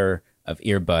pair of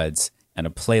earbuds and a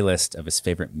playlist of his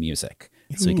favorite music.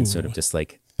 So he can sort of just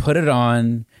like put it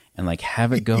on and like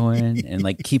have it going and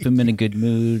like keep him in a good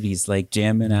mood. He's like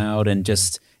jamming out and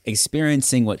just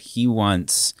experiencing what he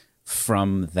wants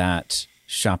from that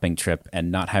shopping trip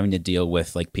and not having to deal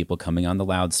with like people coming on the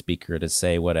loudspeaker to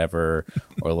say whatever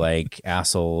or like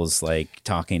assholes like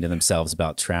talking to themselves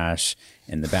about trash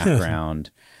in the background.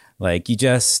 Like you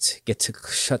just get to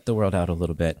shut the world out a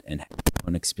little bit and have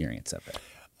an experience of it.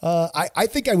 I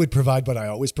think I would provide what I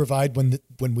always provide when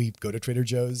we go to Trader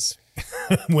Joe's,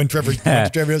 when Trevor went to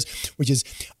Trader Joe's, which is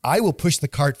I will push the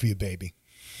cart for you, baby.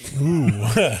 Ooh,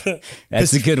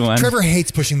 that's a good one. Trevor hates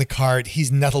pushing the cart.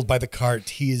 He's nettled by the cart.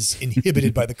 He is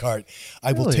inhibited by the cart.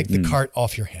 I will take the cart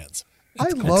off your hands. I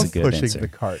love pushing the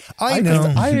cart. I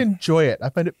know. I enjoy it.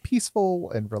 I find it peaceful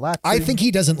and relaxing. I think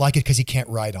he doesn't like it because he can't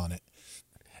ride on it.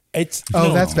 That's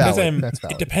valid. That's valid.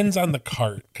 It depends on the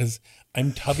cart because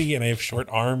I'm tubby and I have short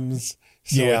arms.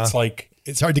 So it's like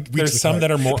It's hard to reach. There's some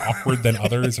that are more awkward than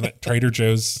others, and Trader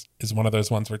Joe's is one of those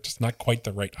ones where it's just not quite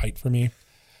the right height for me.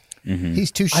 Mm-hmm.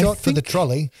 He's too short for the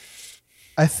trolley.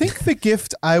 I think the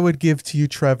gift I would give to you,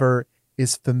 Trevor,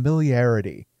 is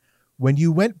familiarity. When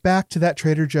you went back to that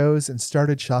Trader Joe's and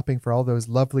started shopping for all those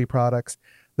lovely products,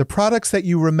 the products that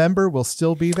you remember will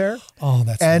still be there. Oh,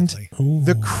 that's and lovely.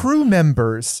 The crew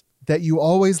members that you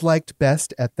always liked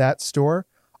best at that store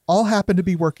all happen to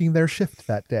be working their shift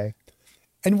that day.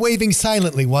 And waving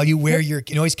silently while you wear your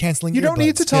noise canceling. You don't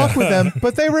need to talk with them,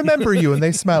 but they remember you and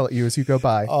they smile at you as you go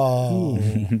by. Oh,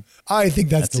 I think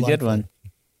that's a good one.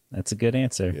 That's a good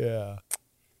answer. Yeah.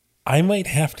 I might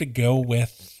have to go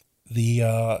with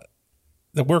the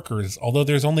workers, although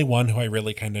there's only one who I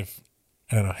really kind of,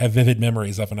 I don't know, have vivid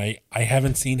memories of, and I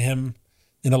haven't seen him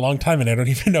in a long time, and I don't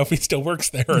even know if he still works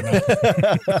there or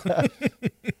not.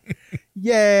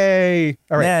 Yay!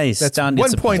 All right, nice. That's Don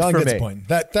 1 point for me. Point.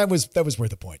 That was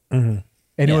worth a point. Mm-hmm.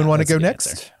 Anyone want to go next?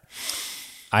 Answer.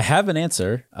 I have an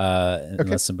answer,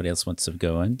 unless somebody else wants to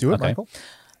go in. Do it, Michael.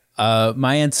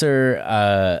 My answer,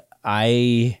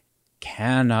 I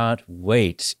cannot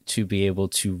wait to be able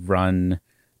to run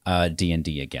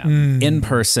D&D again in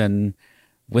person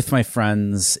with my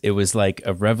friends. It was like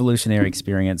a revolutionary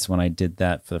experience when I did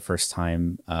that for the first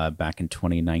time back in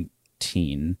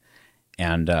 2019.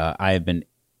 And I have been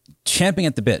champing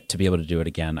at the bit to be able to do it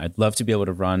again. I'd love to be able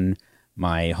to run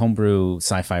my homebrew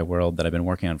sci-fi world that I've been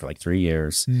working on for like 3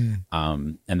 years.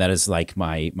 And that is like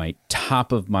my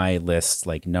top of my list,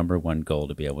 like number one goal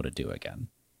to be able to do again.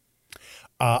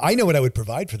 I know what I would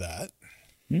provide for that.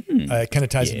 It kind of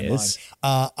ties into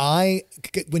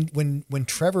mine. When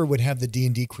Trevor would have the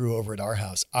D&D crew over at our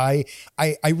house, I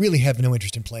really have no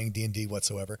interest in playing D&D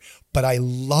whatsoever, but I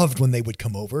loved when they would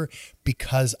come over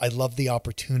because I loved the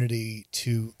opportunity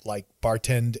to like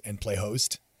bartend and play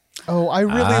host. Oh, I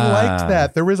really liked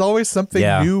that. There was always something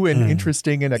new and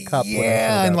interesting in a cup.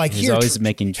 Yeah, and like he's always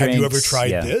making drinks. Have you ever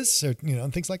tried this? Or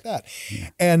and things like that. Yeah.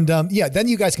 And then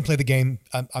you guys can play the game.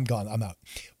 I'm gone. I'm out.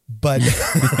 But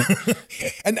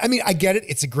and I mean, I get it.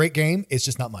 It's a great game. It's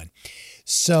just not mine.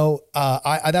 So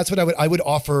that's what I would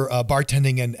offer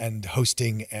bartending and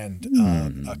hosting and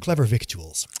clever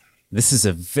victuals. This is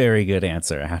a very good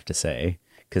answer, I have to say,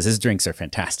 because his drinks are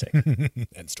fantastic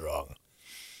and strong.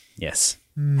 Yes,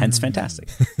 hence fantastic.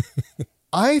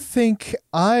 I think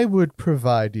I would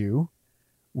provide you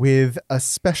with a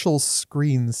special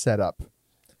screen setup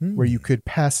where you could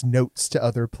pass notes to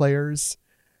other players.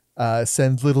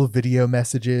 Send little video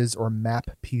messages or map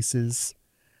pieces.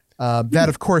 That,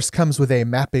 of course, comes with a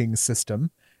mapping system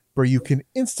where you can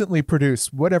instantly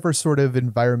produce whatever sort of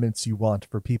environments you want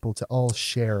for people to all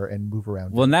share and move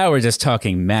around. Well, now we're just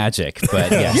talking magic,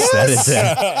 but yes, that is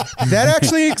that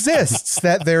actually exists.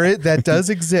 That does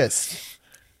exist.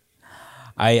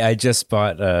 I just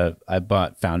bought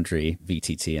Foundry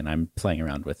VTT and I'm playing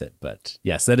around with it. But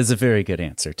yes, that is a very good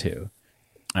answer too.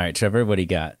 All right, Trevor, what do you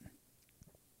got?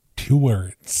 2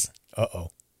 words. Uh-oh.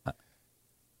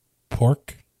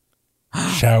 Pork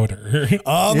chowder.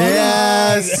 Oh my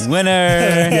yes. God. Winner.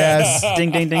 Yes. Ding,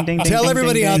 ding, ding, ding. Tell ding,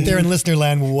 everybody ding, out ding. there in listener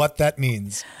land what that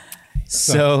means.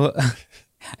 So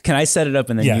can I set it up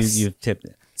and then Yes. you tip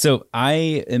it? So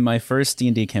I, in my first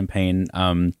D&D campaign,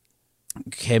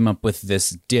 came up with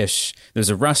this dish. There's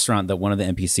a restaurant that one of the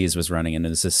NPCs was running, and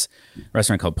there's this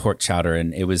restaurant called Pork Chowder,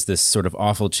 and it was this sort of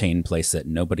awful chain place that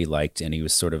nobody liked, and he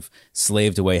was sort of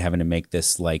slaved away having to make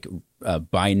this like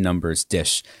by numbers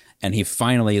dish. And he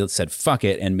finally said, fuck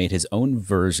it, and made his own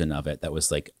version of it that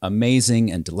was like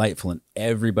amazing and delightful. And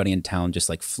everybody in town just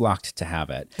like flocked to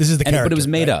have it. This is the character. But it was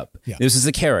made right? up. Yeah. This is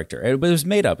a character. But it was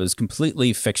made up. It was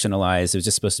completely fictionalized. It was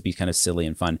just supposed to be kind of silly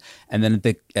and fun. And then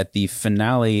at the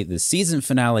finale, the season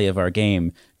finale of our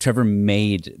game, Trevor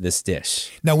made this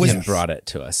dish and brought it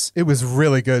to us. It was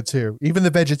really good too. Even the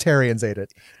vegetarians ate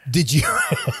it. Did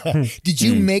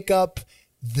you make up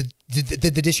did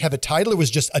the dish have a title, or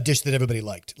was just a dish that everybody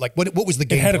liked? Like what was the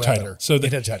game? It had a parameter? title. So it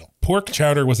had a title. Pork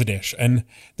chowder was a dish, and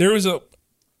there was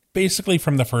basically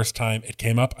from the first time it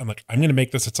came up, I'm like, I'm going to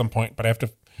make this at some point, but I have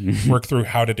to work through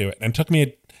how to do it. And it took me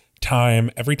a time.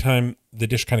 Every time the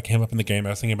dish kind of came up in the game, I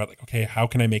was thinking about like, okay, how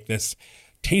can I make this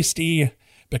tasty?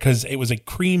 Because it was a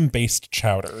cream-based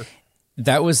chowder.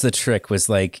 That was the trick, was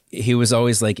like, he was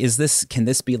always like, can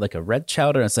this be like a red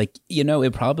chowder? And it's like,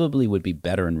 it probably would be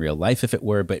better in real life if it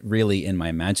were, but really in my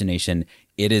imagination,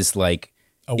 it is like,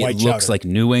 a white it looks chowder. like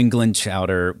New England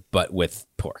chowder, but with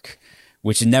pork,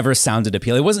 which never sounded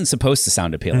appealing. It wasn't supposed to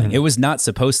sound appealing. Mm-hmm. It was not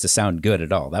supposed to sound good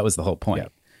at all. That was the whole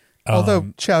point. Yeah.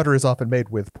 Although chowder is often made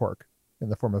with pork in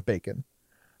the form of bacon.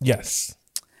 Yes.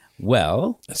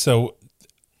 Well, So,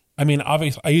 I mean,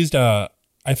 obviously, I used a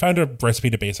I found a recipe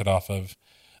to base it off of.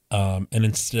 And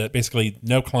instead, basically,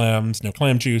 no clams, no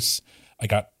clam juice. I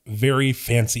got very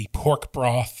fancy pork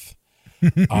broth.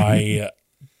 I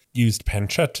used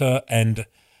pancetta. And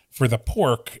for the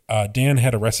pork, Dan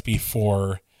had a recipe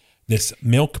for this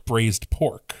milk braised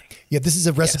pork. Yeah, this is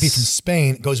a recipe from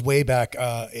Spain. It goes way back.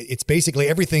 It's basically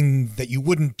everything that you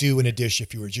wouldn't do in a dish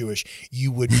if you were Jewish.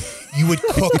 You would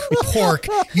cook pork.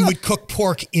 You would cook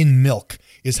pork in milk.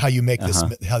 Is how you make this.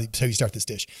 How you start this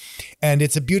dish, and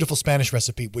it's a beautiful Spanish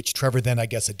recipe, which Trevor then I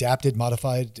guess adapted,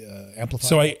 modified, amplified.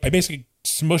 So I basically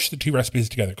smushed the two recipes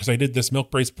together because I did this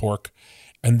milk braised pork,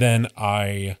 and then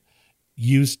I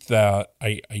used that.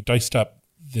 I diced up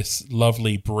this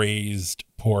lovely braised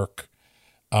pork.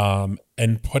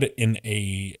 And put it in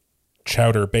a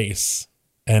chowder base,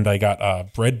 and I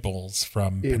got bread bowls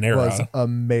from Panera. It was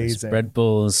amazing. Bread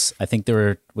bowls. I think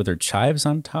were there chives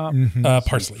on top?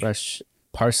 Parsley, fresh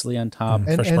parsley on top,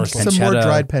 and fresh parsley. some more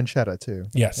dried pancetta too.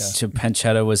 Yes, So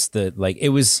pancetta was it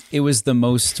was the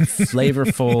most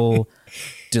flavorful,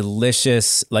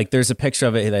 delicious. Like there's a picture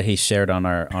of it that he shared on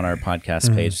our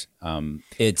podcast page.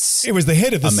 It was the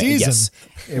hit of the season. Yes.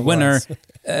 Winner.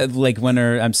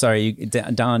 Winner. I'm sorry,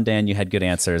 Dan, you had good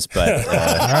answers, but All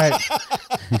right.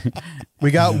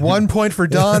 We got 1 point for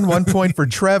Don, 1 point for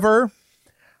Trevor.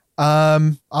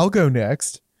 I'll go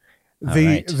next.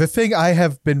 The thing I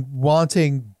have been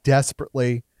wanting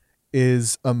desperately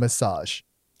is a massage.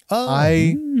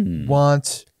 I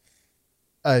want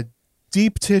a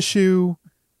deep tissue,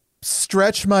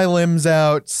 stretch my limbs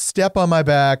out, step on my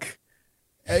back,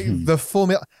 the full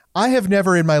meal. I have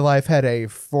never in my life had a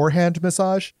forehand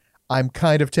massage. I'm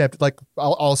kind of tempted. Like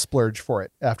I'll splurge for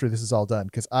it after this is all done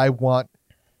because I want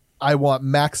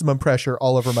maximum pressure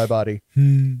all over my body,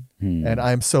 and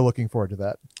I'm so looking forward to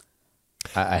that.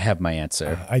 I have my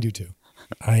answer. I do too.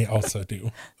 I also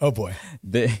do. Oh boy.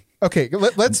 Okay,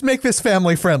 let's make this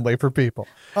family friendly for people.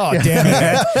 Oh damn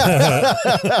it!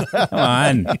 Come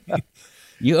on,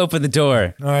 you open the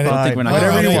door. All right, I don't think we're not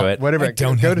Whatever going you to do want. it. Whatever. I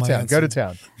don't Go have to my town. answer. Go to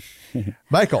town.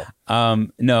 Michael.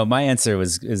 No, my answer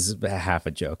is half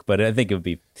a joke, but I think it would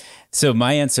be. So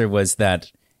my answer was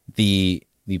that the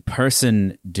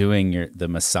person doing the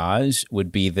massage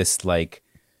would be this like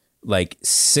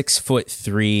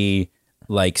 6'3"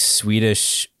 like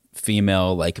Swedish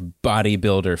female like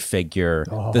bodybuilder figure,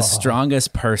 the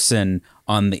strongest person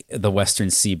on the Western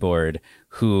Seaboard,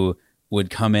 who would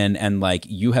come in and like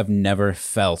you have never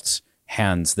felt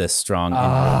hands this strong in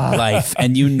your life,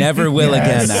 and you never will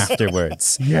again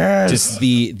afterwards. Yes. Just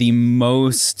the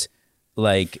most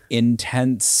like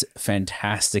intense,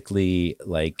 fantastically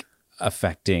like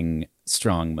affecting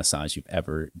strong massage you've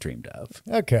ever dreamed of.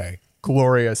 Okay,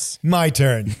 Glorious. my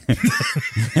turn.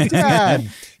 Dad.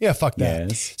 Yeah, fuck that.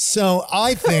 Yes. So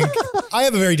I think I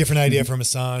have a very different idea for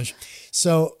massage.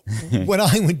 So what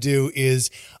I would do is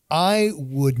I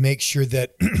would make sure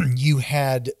that you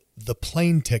had the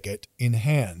plane ticket in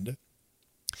hand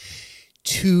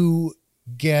to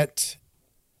get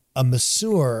a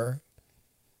masseur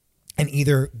and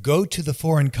either go to the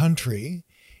foreign country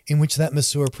in which that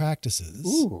masseur practices.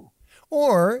 Ooh.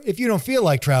 Or if you don't feel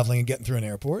like traveling and getting through an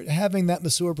airport, having that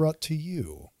masseur brought to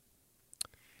you.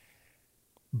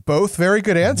 Both very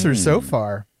good answers so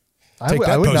far.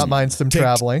 I would not mind some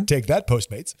traveling. Take that,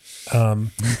 Postmates.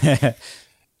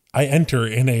 I enter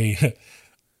in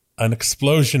an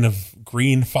explosion of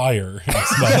green fire and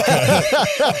smoke,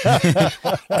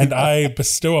 and I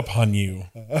bestow upon you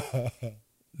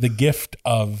the gift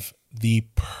of the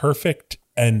perfect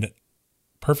and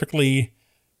perfectly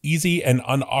easy and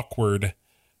unawkward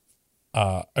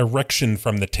erection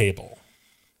from the table.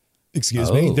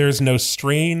 Excuse me? There's no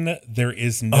strain. There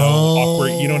is no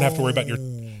awkward. You don't have to worry about your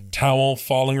towel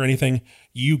falling or anything.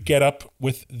 You get up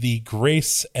with the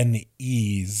grace and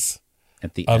ease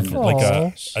At the of end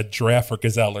like a giraffe or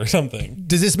gazelle or something.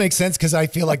 Does this make sense? Because I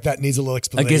feel like that needs a little a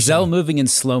explanation. gazelle moving in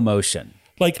slow motion.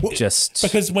 Like Just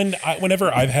because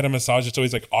whenever I've had a massage, it's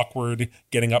always like awkward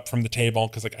getting up from the table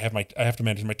because like I have to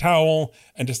manage my towel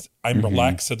and just I'm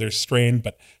relaxed, so there's strain,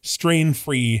 but strain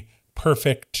free,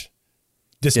 perfect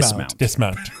Dismount.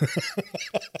 dismount.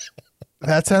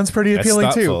 That sounds pretty That's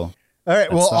appealing too. thoughtful. All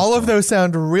right. Well, That's all of thoughtful. those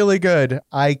sound really good.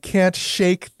 I can't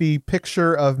shake the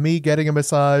picture of me getting a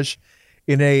massage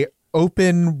in a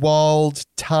open walled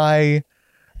Thai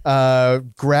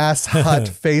grass hut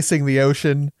facing the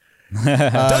ocean.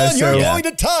 Dan, you're so- going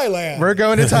to Thailand. We're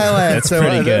going to Thailand. That's so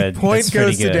pretty good. Point That's pretty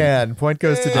goes to good. Dan. Point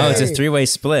goes to Oh, Dan. it's a three-way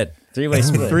split. Three-way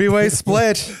split. Three-way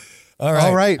split. All right.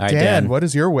 All right, All right, Dan, Dan. what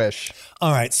is your wish?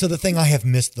 All right. So the thing I have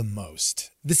missed the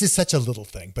most, this is such a little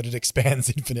thing, but it expands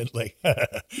infinitely,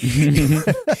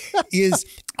 is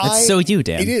That's so you,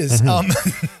 Dan. It is.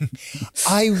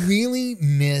 I really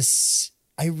miss.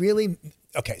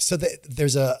 Okay, so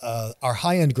there's our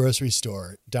high-end grocery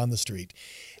store down the street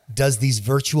does these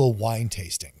virtual wine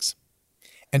tastings,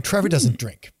 and Trevor doesn't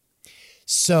drink,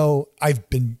 so I've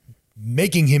been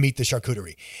making him eat the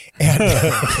charcuterie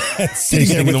and sitting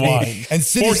there with the me wine. and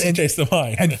sitting Forced to taste the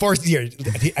wine.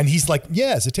 and he's like,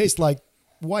 yes, it tastes like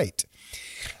white.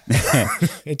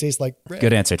 It tastes like red.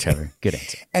 Good answer, Trevor. Good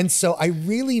answer. And so I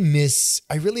really miss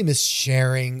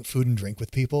sharing food and drink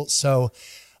with people. So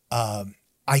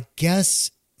I guess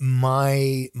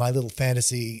my little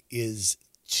fantasy is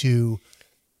to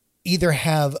either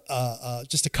have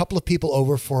just a couple of people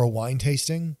over for a wine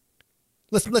tasting.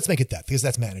 Let's make it that, because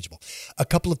that's manageable.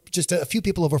 Just a few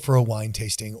people over for a wine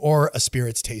tasting or a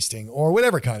spirits tasting or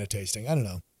whatever kind of tasting. I don't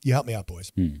know. You help me out,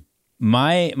 boys.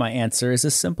 My answer is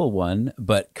a simple one,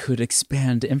 but could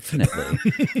expand infinitely.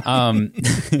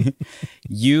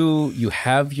 You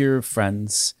have your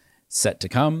friends set to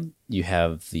come. You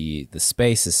have the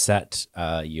space is set.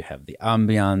 You have the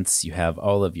ambiance. You have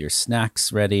all of your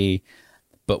snacks ready.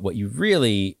 But what you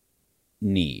really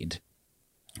need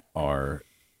are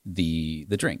the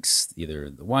drinks, either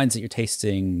the wines that you're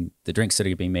tasting, the drinks that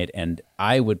are being made, and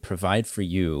I would provide for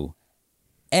you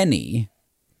any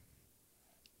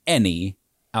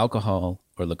alcohol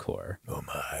or liqueur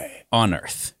on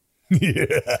Earth.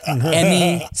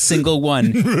 Any single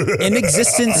one in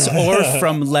existence or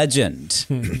from legend.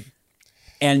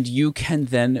 And you can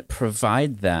then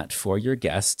provide that for your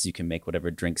guests. You can make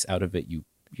whatever drinks out of it you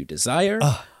desire.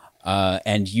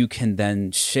 And you can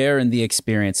then share in the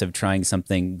experience of trying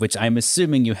something, which I'm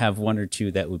assuming you have one or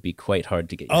two that would be quite hard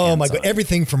to get your hands my God. on.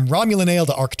 Everything from Romulan ale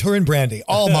to Arcturian brandy,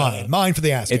 all mine for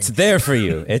the asking. It's there for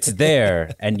you. It's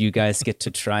there. And you guys get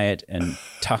to try it and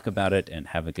talk about it and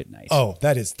have a good night. Oh,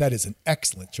 that is an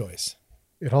excellent choice.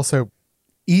 It also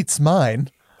eats mine.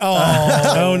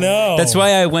 Oh no. That's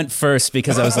why I went first,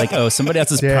 because I was like, oh, somebody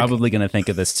else is Dick. probably going to think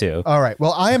of this too. All right.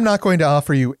 Well, I am not going to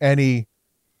offer you any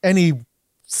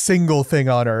single thing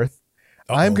on earth.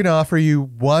 I'm going to offer you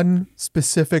one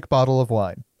specific bottle of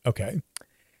wine. Okay.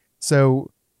 So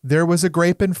there was a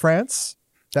grape in France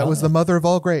that was the mother of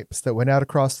all grapes that went out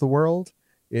across the world.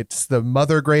 It's the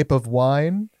mother grape of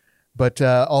wine, but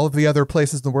all of the other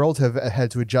places in the world have had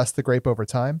to adjust the grape over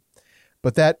time.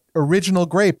 But that original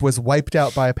grape was wiped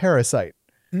out by a parasite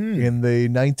in the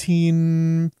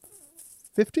 1950s,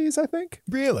 I think.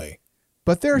 Really?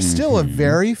 But there are still a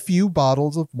very few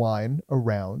bottles of wine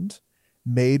around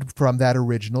made from that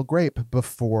original grape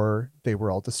before they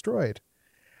were all destroyed.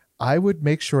 I would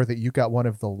make sure that you got one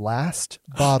of the last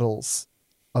bottles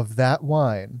of that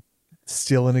wine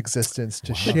still in existence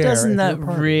to share. But doesn't at that your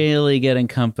party. really get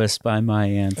encompassed by my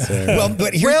answer? Well,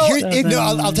 but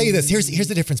I'll tell you this. Here's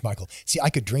the difference, Michael. See, I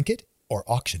could drink it or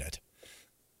auction it.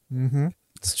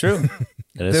 It's true.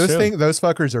 That is true. Those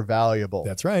fuckers are valuable.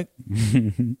 That's right.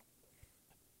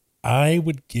 I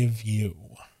would give you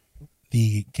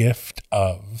the gift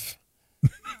of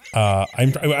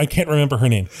I can't remember her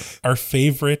name. Our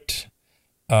favorite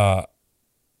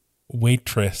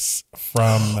waitress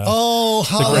from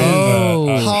Holly.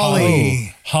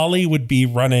 Holly. Holly would be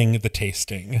running the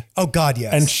tasting, Oh God,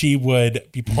 yes. and she would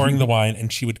be pouring the wine,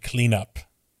 and she would clean up.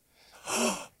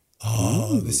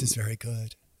 This is very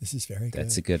good. This is very good.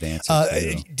 That's a good answer.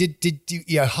 Did you?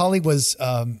 Yeah, Holly was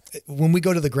when we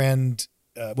go to the Grand.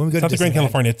 When we go It's not to the Grand Disneyland,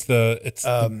 California. It's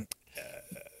the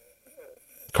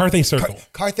Carthay Circle.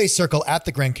 Carthay Circle at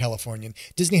the Grand Californian.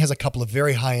 Disney has a couple of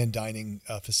very high-end dining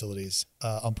facilities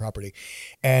on property,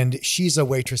 and she's a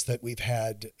waitress that we've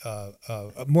had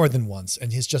more than once,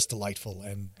 and is just delightful,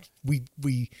 and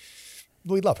we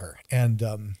love her, and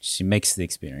She makes the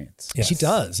experience. Yes. she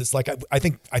does. It's like I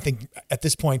think at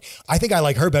this point, I think I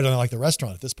like her better than I like the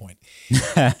restaurant at this point.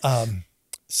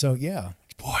 So yeah,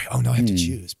 boy. Oh no, I have to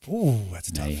choose. Ooh,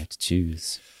 that's Now tough. you have to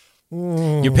choose.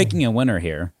 You're picking a winner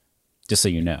here, just so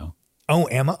you know. Oh,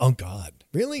 am I? Oh God,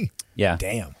 really? Yeah.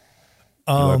 Damn.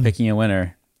 You are picking a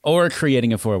winner or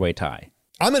creating a four-way tie.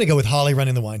 I'm going to go with Holly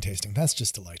running the wine tasting. That's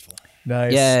just delightful.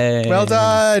 Nice. Yay. Well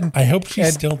done. I hope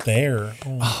she's still there.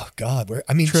 Oh God,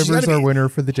 she's Trevor's gotta our be- winner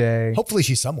for the day. Hopefully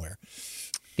she's somewhere.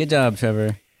 Good job,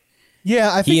 Trevor.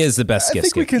 Yeah, I think He is the best I guest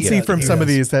think we can giver. see Yeah, from he some of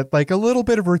is. these that like a little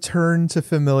bit of return to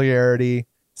familiarity,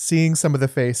 seeing some of the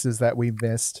faces that we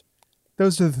missed.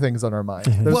 Those are the things on our mind.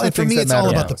 Those Well, are the and for things me, that it's all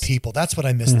matter about the most. people. That's what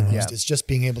I miss the most. Yeah. Is just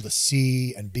being able to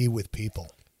see and be with people.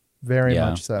 Very Yeah,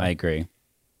 much so. I agree.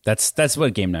 That's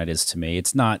what game night is to me.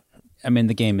 It's not, I mean,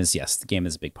 the game is a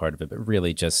big part of it, but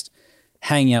really just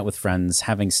hanging out with friends,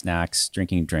 having snacks,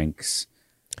 drinking drinks,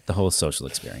 the whole social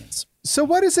experience. So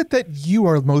what is it that you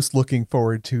are most looking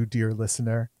forward to, dear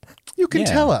listener? You can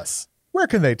tell us. Where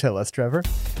can they tell us, Trevor?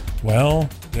 Well,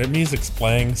 their music's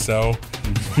playing, so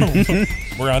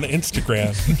we're on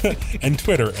Instagram and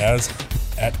Twitter as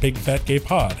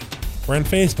 @BigFatGayPod. We're on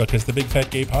Facebook as the Big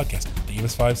Fat Gay Podcast. Leave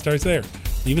us 5 stars there.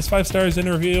 Leave us 5 stars in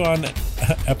a review on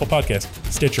Apple Podcast,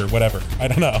 Stitcher, whatever. I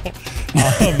don't know.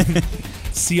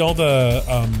 See all the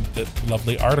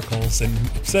lovely articles and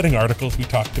upsetting articles we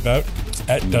talked about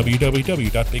at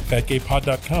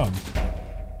www.bigfatgaypod.com.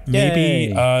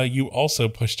 Maybe you also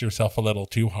pushed yourself a little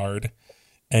too hard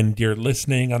and you're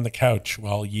listening on the couch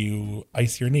while you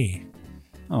ice your knee.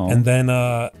 Oh. And then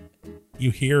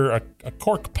you hear a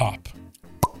cork pop.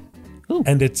 Ooh.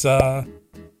 And it's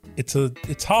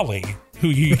Holly, who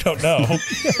you don't know.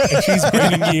 And she's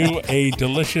bringing you a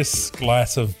delicious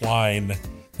glass of wine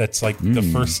that's like the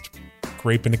first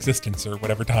grape in existence, or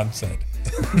whatever Tom said.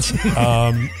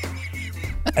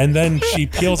 And then she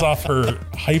peels off her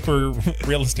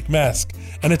hyper-realistic mask,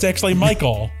 and it's actually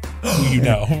Michael, who you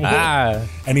know.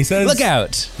 And he says... Look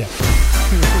out! Yeah.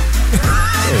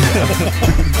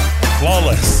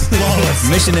 Flawless.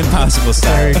 Mission Impossible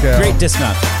style. There you go. Great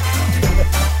dismount.